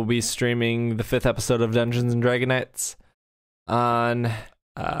 28th, we will be streaming the 5th episode of Dungeons and Dragon Knights. On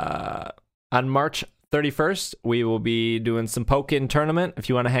March 31st, we will be doing some Pokken tournament if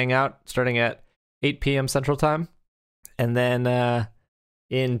you want to hang out, starting at 8 p.m. Central Time. And then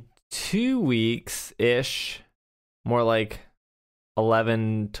in 2 weeks-ish, more like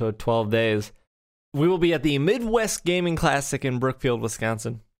 11 to 12 days, we will be at the Midwest Gaming Classic in Brookfield,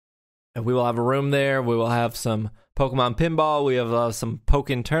 Wisconsin. And we will have a room there. We will have some Pokemon Pinball. We have some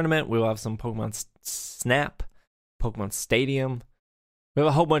Pokken Tournament. We will have some Pokemon Snap, Pokemon Stadium. We have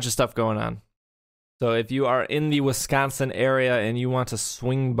a whole bunch of stuff going on. So if you are in the Wisconsin area and you want to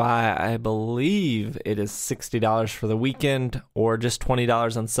swing by, I believe it is $60 for the weekend or just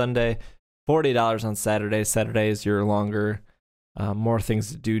 $20 on Sunday, $40 on Saturday. Saturday is your longer, more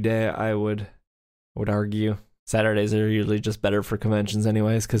things to do day, I would argue. Saturdays are usually just better for conventions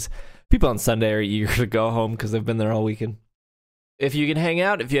anyways, because people on Sunday are eager to go home because they've been there all weekend. If you can hang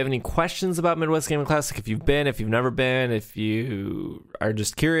out, if you have any questions about Midwest Gaming Classic, if you've been, if you've never been, if you are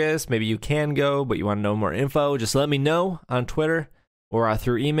just curious, maybe you can go, but you want to know more info, just let me know on Twitter or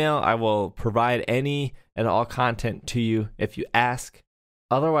through email. I will provide any and all content to you if you ask.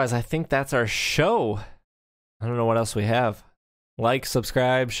 Otherwise, I think that's our show. I don't know what else we have. Like,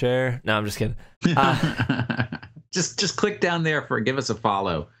 subscribe, share. No, I'm just kidding. Just click down there give us a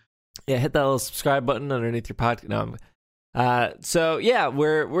follow. Yeah, hit that little subscribe button underneath your podcast. No, So yeah,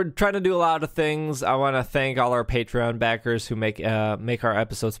 we're trying to do a lot of things. I want to thank all our Patreon backers who make our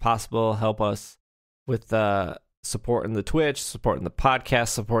episodes possible, help us with supporting the Twitch, supporting the podcast,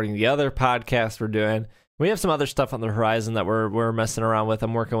 supporting the other podcasts we're doing. We have some other stuff on the horizon that we're messing around with.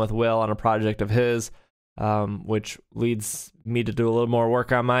 I'm working with Will on a project of his, which leads me to do a little more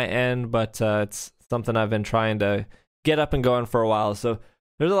work on my end, but it's something I've been trying to get up and going for a while. So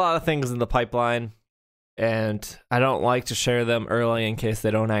there's a lot of things in the pipeline, and I don't like to share them early in case they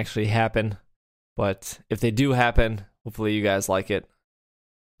don't actually happen. But if they do happen, hopefully you guys like it.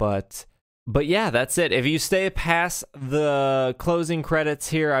 But yeah, that's it. If you stay past the closing credits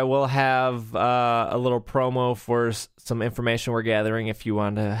here, I will have a little promo for some information we're gathering if you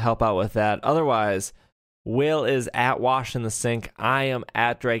want to help out with that. Otherwise, Will is at Wash in the Sink. I am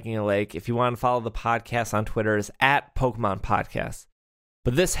at Dragging a Lake. If you want to follow the podcast on Twitter, it's at Pokemon Podcast.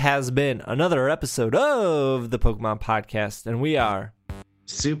 But this has been another episode of the Pokemon Podcast, and we are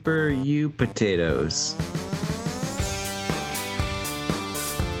Super U Potatoes.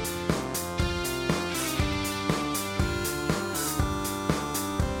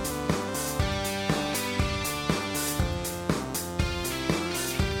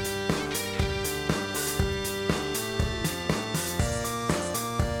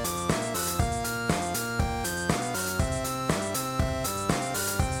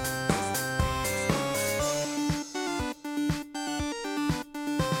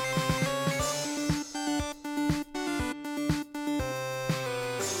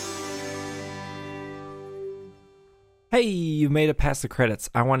 Hey, you made it past the credits.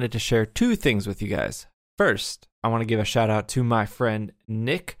 I wanted to share two things with you guys. First, I want to give a shout out to my friend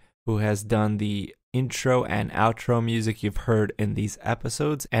Nick, who has done the intro and outro music you've heard in these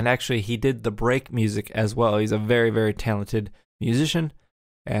episodes. And actually, he did the break music as well. He's a very, very talented musician.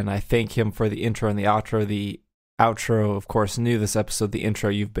 And I thank him for the intro and the outro. The outro, of course, new this episode. The intro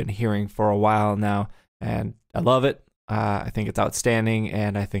you've been hearing for a while now. And I love it. I think it's outstanding.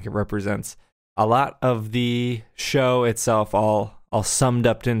 And I think it represents a lot of the show itself all summed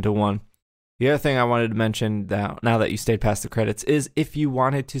up into one. The other thing I wanted to mention now that you stayed past the credits is if you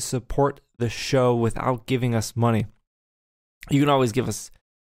wanted to support the show without giving us money, you can always give us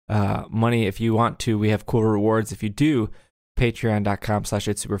money if you want to. We have cool rewards if you do.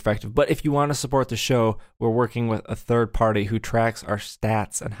 Patreon.com/itssupereffective. But if you want to support the show, we're working with a third party who tracks our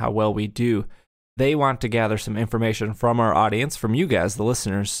stats and how well we do. They want to gather some information from our audience, from you guys, the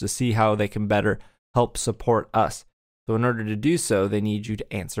listeners, to see how they can better help support us. So in order to do so, they need you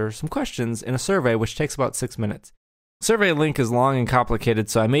to answer some questions in a survey, which takes about 6 minutes. Survey link is long and complicated,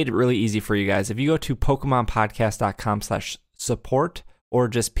 so I made it really easy for you guys. If you go to PokemonPodcast.com/support or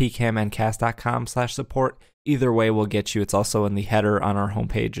just PKMNcast.com/support, either way will get you. It's also in the header on our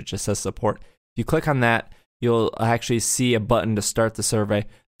homepage. It just says support. If you click on that, you'll actually see a button to start the survey.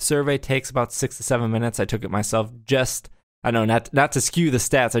 Survey takes about 6 to 7 minutes. I took it myself not to skew the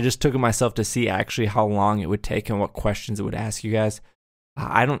stats. I just took it myself to see actually how long it would take and what questions it would ask you guys.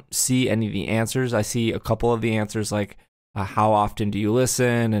 I don't see any of the answers. I see a couple of the answers like how often do you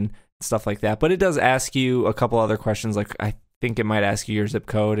listen and stuff like that. But it does ask you a couple other questions. Like I think it might ask you your zip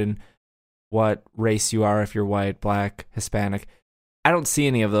code and what race you are, if you're white, black, Hispanic. I don't see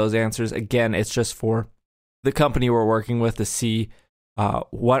any of those answers. Again, it's just for the company we're working with to see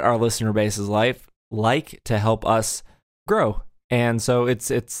what our listener base is like to help us grow. And so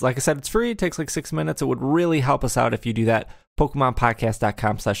it's like I said, it's free. It takes like 6 minutes. It would really help us out if you do that.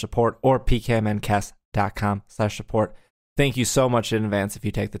 PokemonPodcast.com/support or PKMNcast.com/support. Thank you so much in advance if you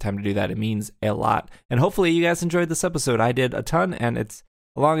take the time to do that. It means a lot. And hopefully you guys enjoyed this episode. I did a ton, and it's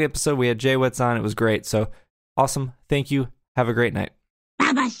a long episode. We had Jay Witz on. It was great. So awesome. Thank you. Have a great night.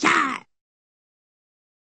 Baba Shah!